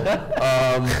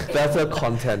 Better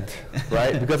content,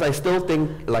 right? Because I still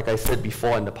think, like I said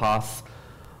before in the past,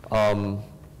 our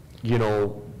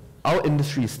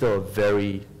industry is still a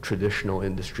very traditional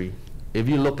industry. If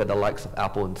you look at the likes of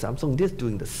Apple and Samsung, they're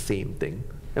doing the same thing.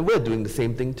 And we're doing the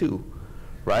same thing too,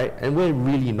 right? And we're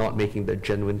really not making the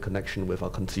genuine connection with our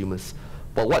consumers.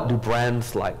 But what do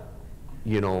brands like,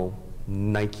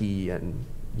 Nike and,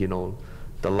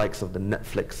 the likes of the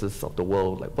Netflixes of the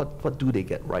world, what do they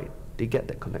get right? They get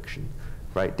that connection,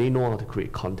 right? They know how to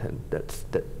create content that's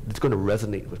going to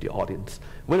resonate with the audience.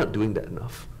 We're not doing that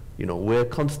enough. We're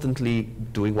constantly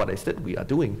doing what I said we are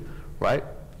doing, right?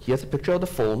 Here's a picture of the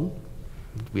phone.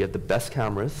 We have the best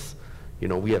cameras.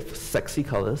 We have sexy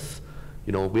colors.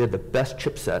 We have the best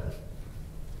chipset.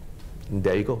 And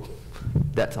there you go.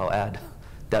 That's our ad.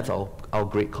 That's our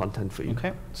great content for you.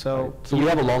 Okay, so right? So we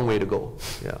have a long way to go.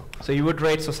 Yeah. So you would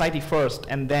rate society first,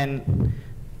 and then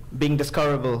being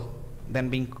discoverable,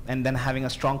 and then having a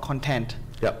strong content.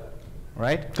 Yep.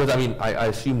 Right? Because I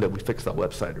assume that we fixed our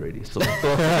website already. So,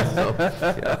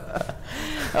 yeah.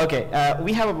 Okay,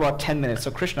 we have about 10 minutes.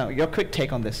 So Krishna, your quick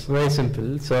take on this. Very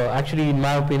simple. So actually, in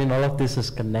my opinion, all of this is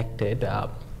connected.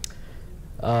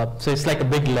 So it's like a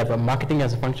big lever. Marketing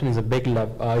as a function is a big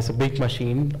lever. It's a big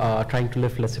machine trying to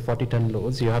lift, let's say, 40-ton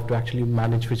loads. You have to actually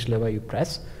manage which lever you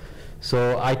press.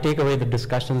 So I take away the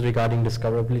discussions regarding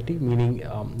discoverability, meaning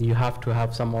you have to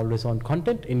have some always-on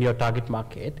content in your target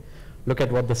market. Look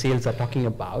at what the sales are talking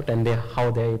about and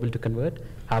how they're able to convert.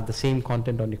 Have the same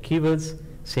content on your keywords,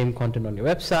 same content on your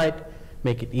website.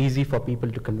 Make it easy for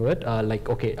people to convert.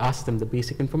 Ask them the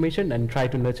basic information and try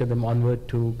to nurture them onward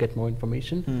to get more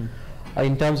information.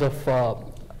 In terms of,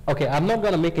 I'm not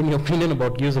going to make any opinion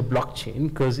about use of blockchain,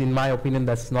 because in my opinion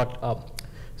that's not,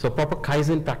 so proper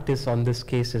Kaizen practice on this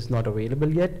case is not available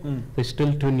yet. It's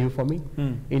still too new for me.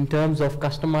 In terms of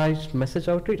customized message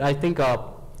outreach, I think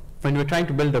when we're trying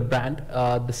to build a brand,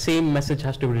 the same message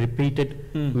has to be repeated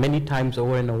many times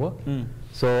over and over.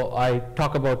 So I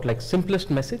talk about simplest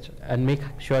message and make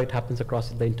sure it happens across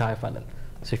the entire funnel.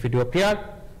 So if you do a PR,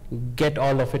 get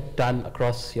all of it done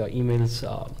across your emails,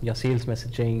 your sales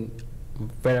messaging,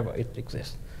 wherever it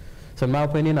exists. So in my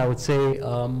opinion, I would say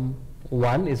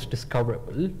one is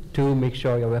discoverable. Two, make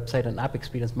sure your website and app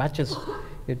experience matches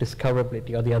your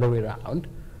discoverability, or the other way around.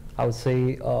 I would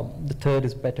say the third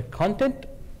is better content.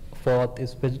 Fourth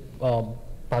is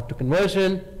path to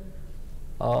conversion.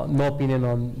 No opinion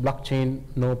on blockchain,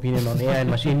 no opinion on AI and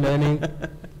machine learning,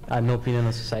 and no opinion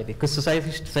on society. Because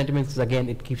society's sentiments, again,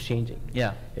 it keeps changing.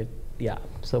 Yeah.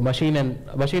 So machine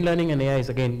learning and AI is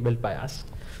again built by us.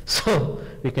 So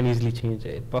we can easily change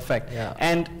it. Perfect. Yeah.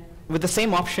 And with the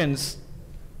same options,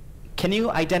 can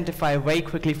you identify very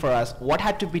quickly for us what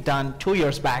had to be done 2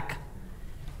 years back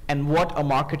and what a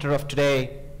marketer of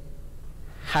today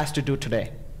has to do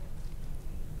today?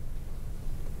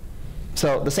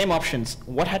 So the same options,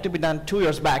 what had to be done 2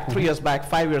 years back, 3 years back,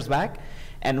 5 years back,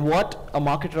 and what a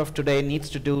marketer of today needs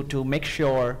to do to make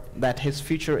sure that his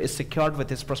future is secured with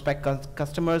his prospect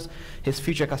customers, his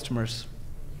future customers.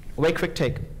 Very quick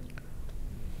take.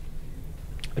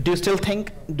 Do you still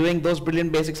think doing those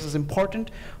brilliant basics is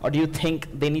important, or do you think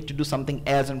they need to do something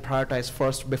else and prioritize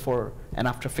first, before, and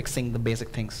after fixing the basic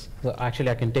things? So actually,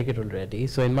 I can take it already.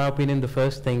 So in my opinion, the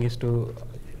first thing is to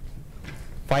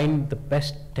find the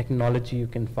best technology you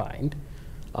can find,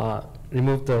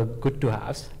 remove the good to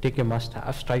haves, take your must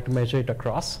haves, try to measure it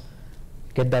across,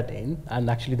 get that in, and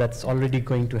actually that's already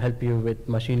going to help you with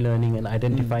machine learning and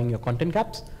identifying your content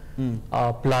gaps,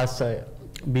 plus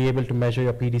be able to measure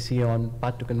your PDC on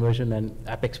path to conversion and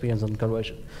app experience on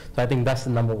conversion. So I think that's the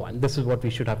number one. This is what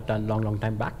we should have done long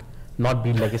time back, not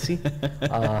be legacy.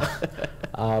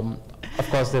 Of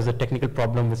course, there's a technical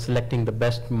problem with selecting the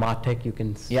best MarTech you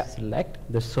can select.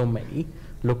 There's so many.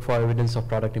 Look for evidence of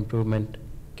product improvement,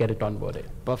 get it onboarded.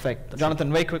 Perfect.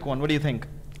 Jonathan, very quick one. What do you think?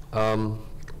 I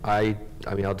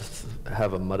mean, I'll just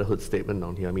have a motherhood statement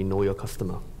on here. I mean, know your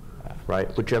customer.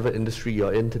 Right, whichever industry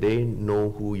you're in today,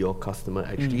 know who your customer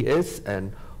actually is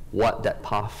and what that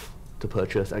path to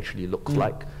purchase actually looks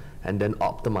like, and then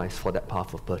optimize for that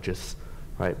path of purchase,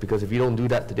 right? Because if you don't do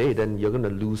that today, then you're going to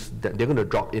lose that. They're going to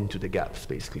drop into the gaps,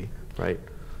 basically, right?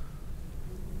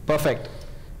 Perfect.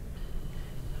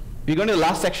 We're going to the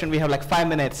last section. We have like 5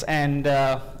 minutes, and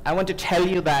I want to tell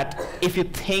you that if you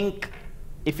think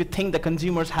the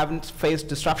consumers haven't faced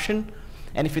disruption,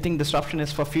 and if you think disruption is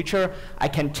for future, I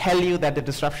can tell you that the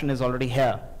disruption is already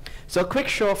here. So a quick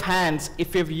show of hands,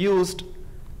 if you've used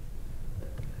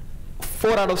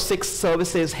 4 out of 6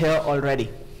 services here already,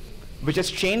 which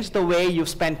has changed the way you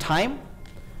spend time,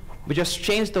 which has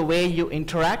changed the way you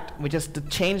interact, which has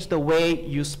changed the way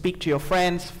you speak to your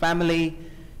friends, family,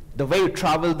 the way you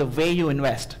travel, the way you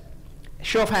invest.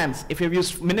 Show of hands, if you've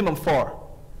used minimum 4,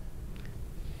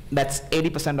 that's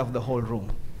 80% of the whole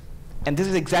room. And this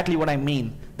is exactly what I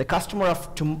mean. The customer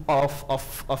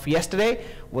of yesterday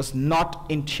was not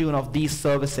in tune of these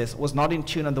services, was not in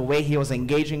tune of the way he was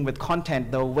engaging with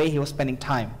content, the way he was spending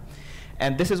time.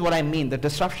 And this is what I mean. The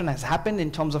disruption has happened in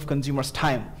terms of consumers'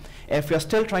 time. If you're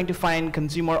still trying to find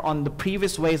consumer on the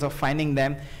previous ways of finding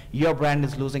them, your brand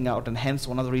is losing out, and hence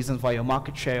one of the reasons why your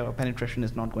market share or penetration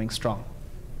is not going strong.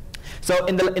 So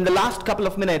in the last couple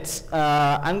of minutes,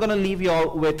 I'm going to leave you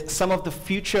all with some of the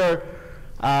future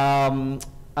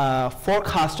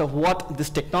forecast of what this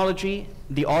technology,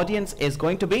 the audience, is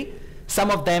going to be.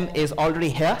 Some of them is already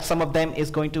here. Some of them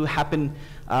is going to happen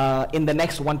in the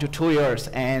next 1 to 2 years.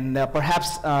 And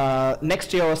perhaps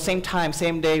next year or same time,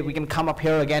 same day, we can come up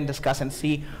here again, discuss, and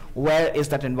see where is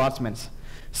that advancements.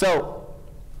 So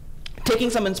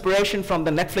taking some inspiration from the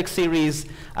Netflix series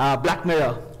Black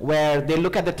Mirror, where they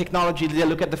look at the technology, they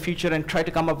look at the future and try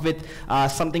to come up with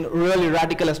something really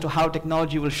radical as to how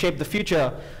technology will shape the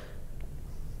future.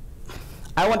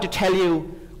 I want to tell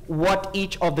you what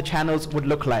each of the channels would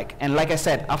look like. And like I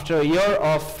said, after a year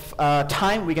of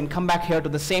time, we can come back here to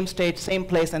the same stage, same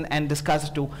place, and discuss as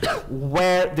to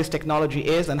where this technology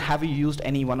is and have you used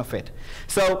any one of it.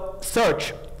 So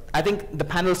search. I think the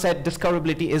panel said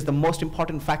discoverability is the most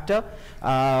important factor.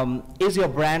 Is your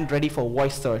brand ready for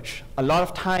voice search? A lot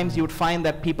of times you would find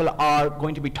that people are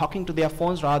going to be talking to their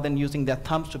phones rather than using their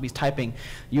thumbs to be typing.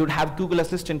 You would have Google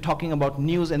Assistant talking about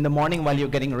news in the morning while you're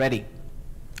getting ready.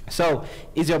 So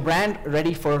is your brand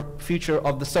ready for future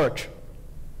of the search?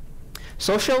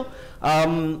 Social,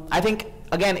 I think,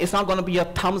 again, it's not going to be your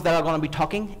thumbs that are going to be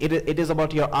talking. It is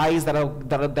about your eyes that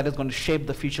is going to shape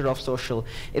the future of social.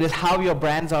 It is how your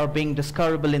brands are being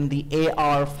discoverable in the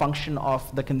AR function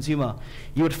of the consumer.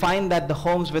 You would find that the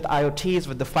homes with IoTs,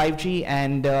 with the 5G,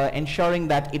 and ensuring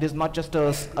that it is not just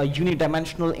a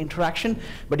unidimensional interaction,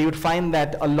 but you would find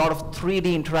that a lot of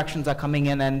 3D interactions are coming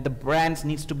in, and the brands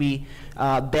needs to be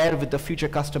there with the future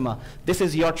customer. This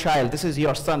is your child, this is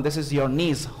your son, this is your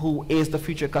niece, who is the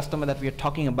future customer that we are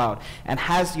talking about. And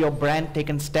has your brand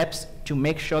taken steps to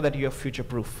make sure that you're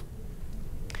future-proof?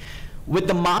 With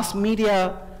the mass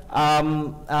media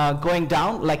going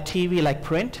down, like TV, like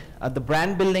print, the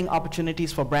brand building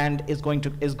opportunities for brand is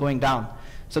going down.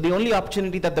 So the only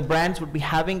opportunity that the brands would be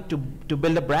having to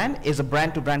build a brand is a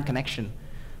brand-to-brand connection.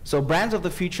 So brands of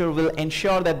the future will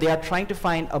ensure that they are trying to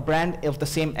find a brand of the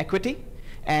same equity,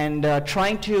 and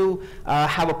trying to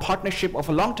have a partnership, of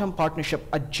a long-term partnership,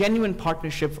 a genuine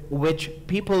partnership which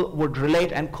people would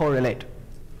relate and correlate.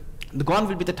 Gone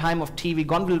will be the time of TV,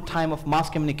 gone will be the time of mass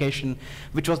communication,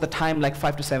 which was the time like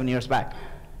 5 to 7 years back.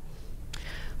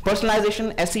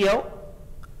 Personalization, SEO,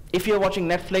 if you're watching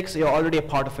Netflix, you're already a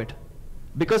part of it.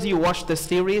 Because you watch this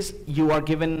series, you are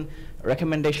given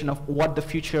recommendation of what the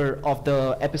future of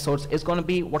the episodes is going to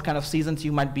be, what kind of seasons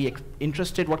you might be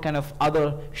interested, what kind of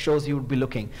other shows you would be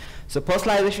looking. So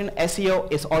personalization,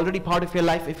 SEO is already part of your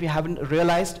life if you haven't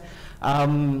realized.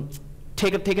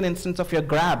 Take an instance of your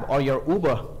Grab or your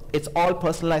Uber. It's all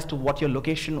personalized to what your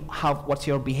location, what's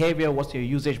your behavior, what's your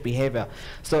usage behavior.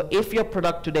 So if your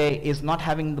product today is not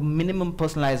having the minimum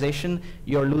personalization,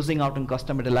 you're losing out on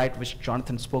customer delight, which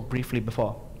Jonathan spoke briefly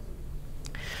before.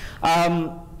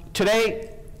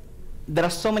 Today, there are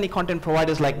so many content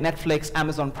providers like Netflix,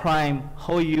 Amazon Prime,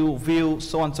 Hoyu, View,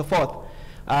 so on and so forth.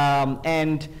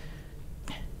 And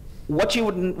what you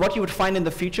would find in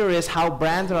the future is how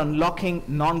brands are unlocking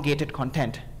non-gated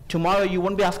content. Tomorrow, you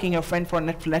won't be asking your friend for a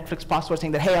Netflix password,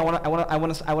 saying that, hey, I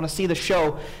want to see the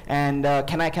show, and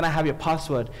can I have your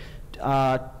password?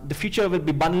 The future will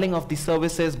be bundling of these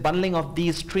services, bundling of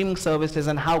these streaming services,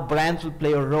 and how brands will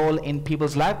play a role in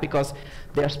people's life because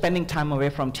they are spending time away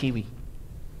from TV.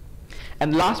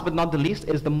 And last but not the least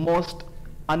is the most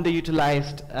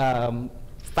underutilized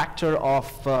factor of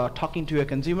talking to your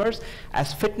consumers,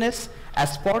 as fitness,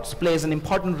 as sports plays an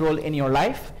important role in your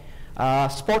life.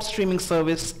 Sports streaming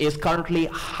service is currently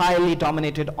highly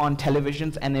dominated on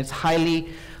televisions, and it's highly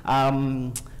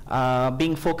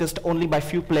being focused only by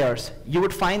few players. You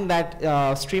would find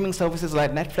that streaming services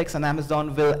like Netflix and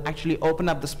Amazon will actually open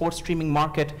up the sports streaming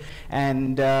market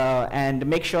and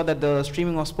make sure that the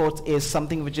streaming of sports is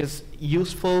something which is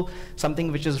useful,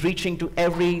 something which is reaching to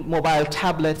every mobile,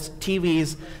 tablets,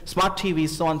 TVs, smart TVs,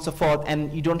 so on and so forth,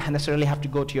 and you don't necessarily have to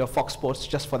go to your Fox Sports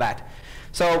just for that.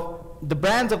 So the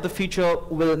brands of the future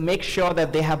will make sure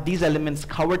that they have these elements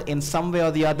covered in some way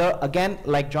or the other. Again,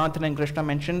 like Jonathan and Krishna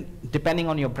mentioned, depending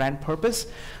on your brand purpose.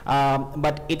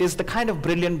 But it is the kind of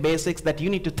brilliant basics that you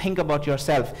need to think about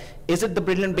yourself. Is it the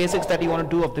brilliant basics that you want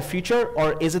to do of the future,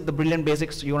 or is it the brilliant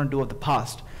basics you want to do of the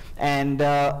past? And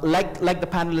like the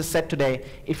panelists said today,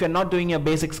 if you're not doing your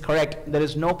basics correct, there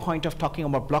is no point of talking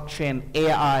about blockchain,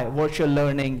 AI, virtual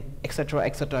learning,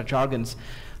 etc., jargons.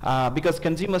 Because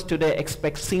consumers today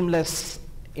expect seamless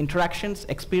interactions,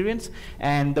 experience,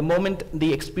 and the moment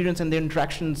the experience and the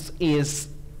interactions is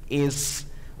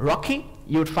rocky,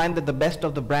 you would find that the best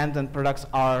of the brands and products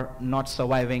are not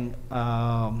surviving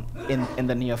in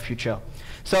the near future.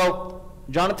 So,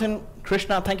 Jonathan,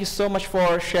 Krishna, thank you so much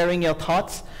for sharing your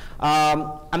thoughts.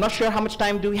 I'm not sure how much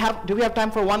time do we have. Do we have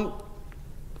time for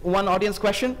one audience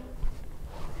question?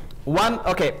 One?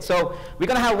 Okay, so we're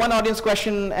going to have one audience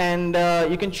question, and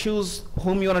you can choose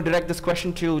whom you want to direct this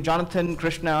question to, Jonathan,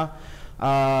 Krishna,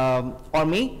 or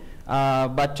me.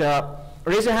 But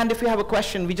raise your hand if you have a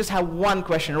question. We just have one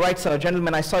question. Right, sir?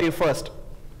 Gentlemen, I saw you first.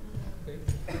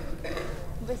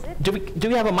 Do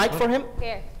we have a mic for him?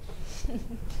 Here.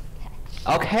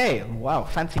 Okay, wow,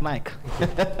 fancy mic.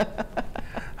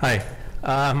 Hi,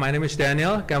 my name is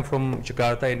Daniel. I come from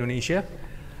Jakarta, Indonesia.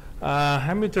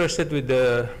 I'm interested with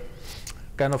the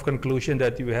kind of conclusion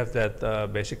that you have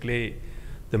that basically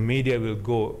the media will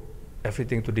go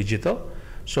everything to digital.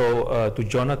 So to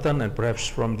Jonathan, and perhaps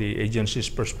from the agency's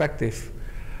perspective,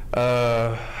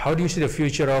 how do you see the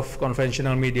future of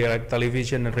conventional media like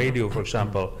television and radio, for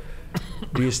example?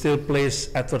 Do you still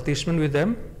place advertisement with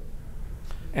them?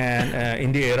 And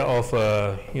in the era of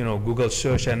Google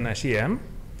search and SEM,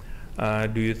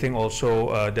 do you think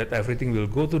also that everything will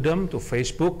go to them, to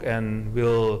Facebook, and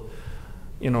will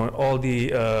all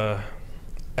the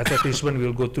advertisement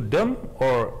will go to them,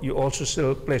 or you also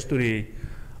still place to the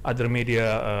other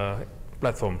media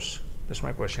platforms? That's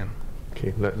my question.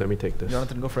 Okay, let me take this.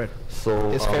 Jonathan, go for it. So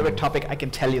his favorite topic, I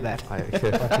can tell you that.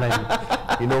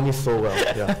 You know me so well.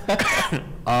 Yeah.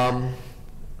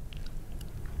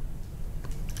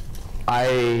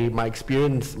 My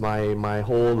experience, my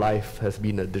whole life has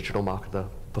been a digital marketer,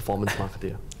 performance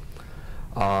marketer.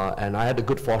 And I had the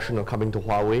good fortune of coming to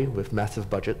Huawei with massive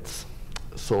budgets.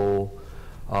 So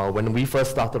when we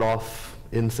first started off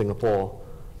in Singapore,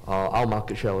 our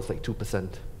market share was like 2%.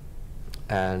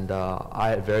 And I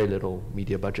had very little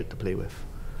media budget to play with.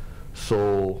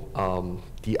 So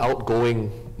the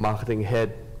outgoing marketing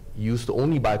head used to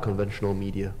only buy conventional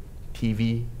media,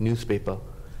 TV, newspaper,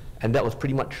 and that was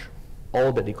pretty much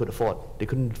all that they could afford. They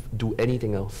couldn't do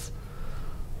anything else.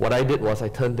 What I did was I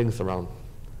turned things around,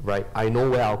 right? I know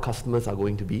where our customers are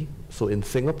going to be. So in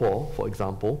Singapore, for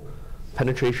example,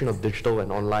 penetration of digital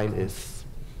and online is,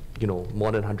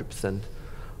 more than 100%.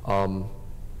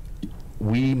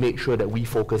 We made sure that we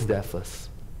focused there first.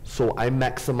 So I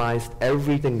maximized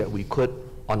everything that we could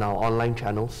on our online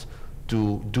channels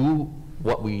to do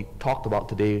what we talked about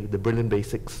today, the brilliant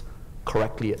basics,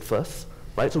 correctly at first.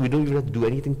 Right? So we don't even have to do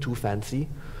anything too fancy.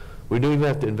 We don't even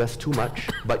have to invest too much.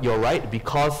 But you're right,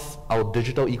 because our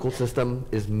digital ecosystem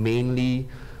is mainly,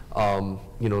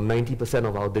 90%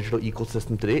 of our digital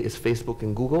ecosystem today is Facebook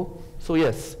and Google. So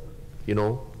yes,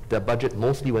 their budget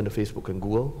mostly went to Facebook and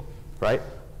Google, right?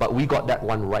 But we got that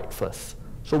one right first.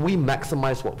 So we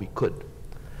maximized what we could.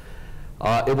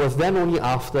 It was then only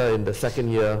after, in the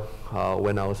second year,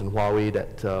 when I was in Huawei,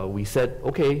 that we said,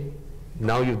 okay,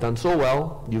 now you've done so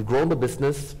well, you've grown the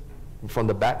business from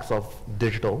the backs of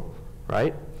digital,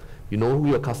 right? You know who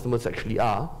your customers actually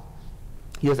are.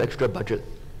 Here's extra budget.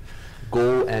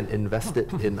 Go and invest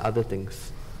it in other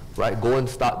things, right? Go and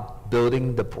start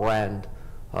building the brand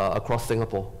across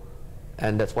Singapore.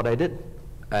 And that's what I did.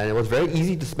 And it was very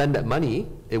easy to spend that money.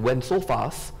 It went so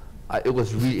fast. It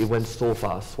went so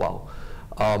fast, wow.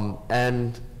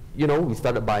 And we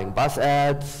started buying bus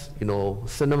ads,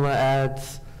 cinema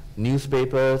ads,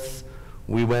 newspapers.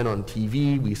 We went on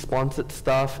TV, we sponsored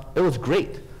stuff. It was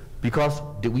great, because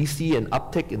did we see an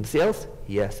uptick in sales?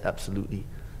 Yes, absolutely.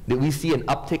 Did we see an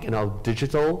uptick in our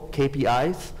digital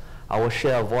KPIs? Our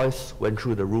share of voice went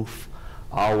through the roof.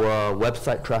 Our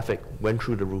website traffic went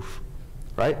through the roof,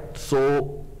 right?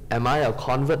 So am I a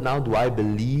convert now? Do I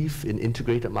believe in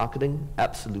integrated marketing?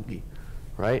 Absolutely,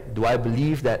 right? Do I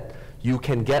believe that you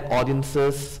can get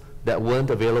audiences that weren't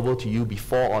available to you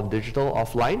before on digital,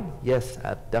 offline? Yes,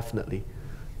 definitely,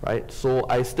 right? So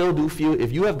I still do feel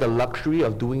if you have the luxury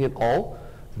of doing it all,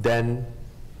 then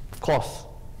of course,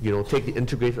 take the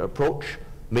integrated approach,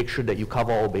 make sure that you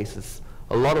cover all bases.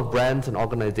 A lot of brands and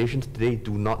organizations today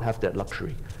do not have that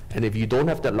luxury. And if you don't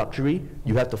have that luxury,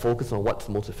 you have to focus on what's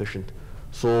most efficient.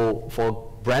 So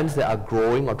for brands that are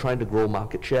growing or trying to grow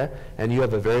market share, and you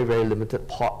have a very, very limited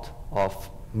pot of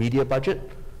media budget,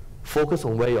 focus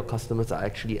on where your customers are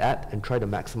actually at and try to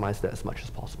maximize that as much as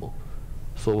possible.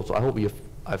 So I hope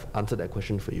I've answered that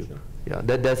question for you. Sure. Yeah,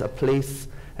 there's a place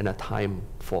and a time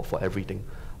for everything.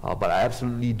 But I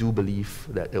absolutely do believe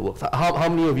that it works. How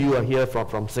many of you are here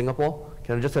from Singapore?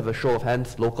 Can I just have a show of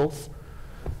hands, locals?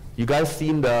 You guys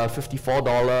seen the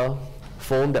 $54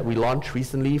 phone that we launched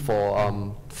recently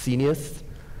for seniors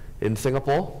in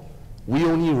Singapore? We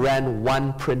only ran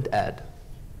one print ad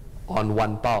on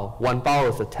Wan Pao. Wan Pao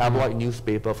is a tabloid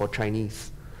newspaper for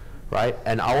Chinese, right?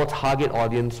 And our target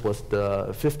audience was the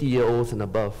 50-year-olds and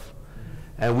above.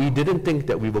 And we didn't think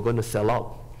that we were going to sell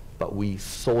out, but we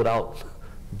sold out.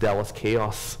 There was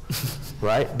chaos,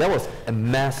 right? There was a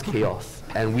mass chaos.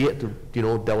 And we had to,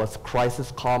 there was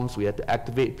crisis comms, we had to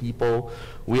activate people,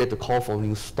 we had to call for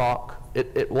new stock.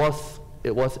 It was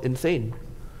insane,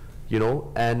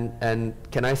 and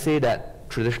can I say that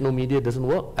traditional media doesn't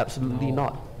work? Absolutely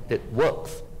not. It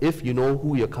works if you know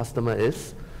who your customer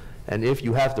is and if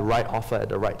you have the right offer at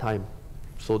the right time.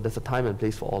 So there's a time and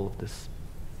place for all of this.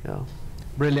 Yeah.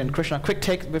 Brilliant. Krishna, quick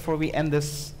take before we end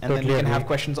this, and Totally then we can agree. have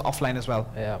questions offline as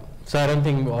well. Yeah. So I don't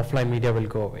think offline media will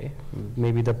go away.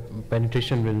 Maybe the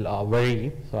penetration will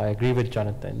vary. So I agree with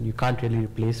Jonathan. You can't really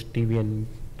replace TV and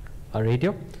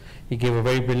radio. He gave a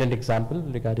very brilliant example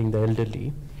regarding the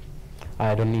elderly.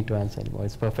 I don't need to answer anymore.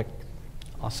 It's perfect.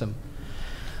 Awesome.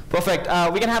 Perfect.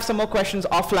 We can have some more questions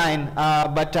offline,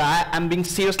 but I'm being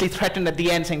seriously threatened at the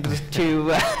end saying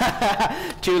to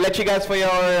let you guys for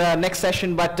your next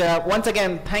session. But once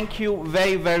again, thank you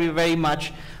very, very, very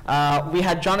much. We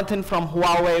had Jonathan from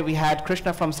Huawei, we had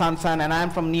Krishna from Sansan, and I'm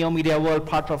from Neo Media World,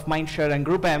 part of Mindshare and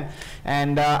Group M.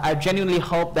 And I genuinely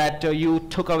hope that you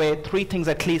took away 3 things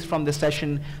at least from this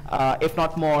session, if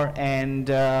not more. And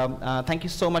thank you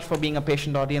so much for being a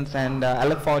patient audience, and I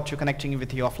look forward to connecting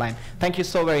with you offline. Thank you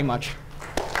so very much.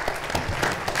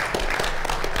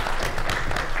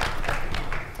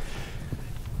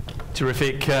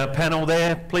 Terrific panel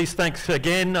there. Please thanks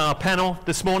again our panel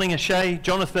this morning, Aashay,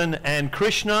 Jonathan and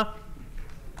Krishna.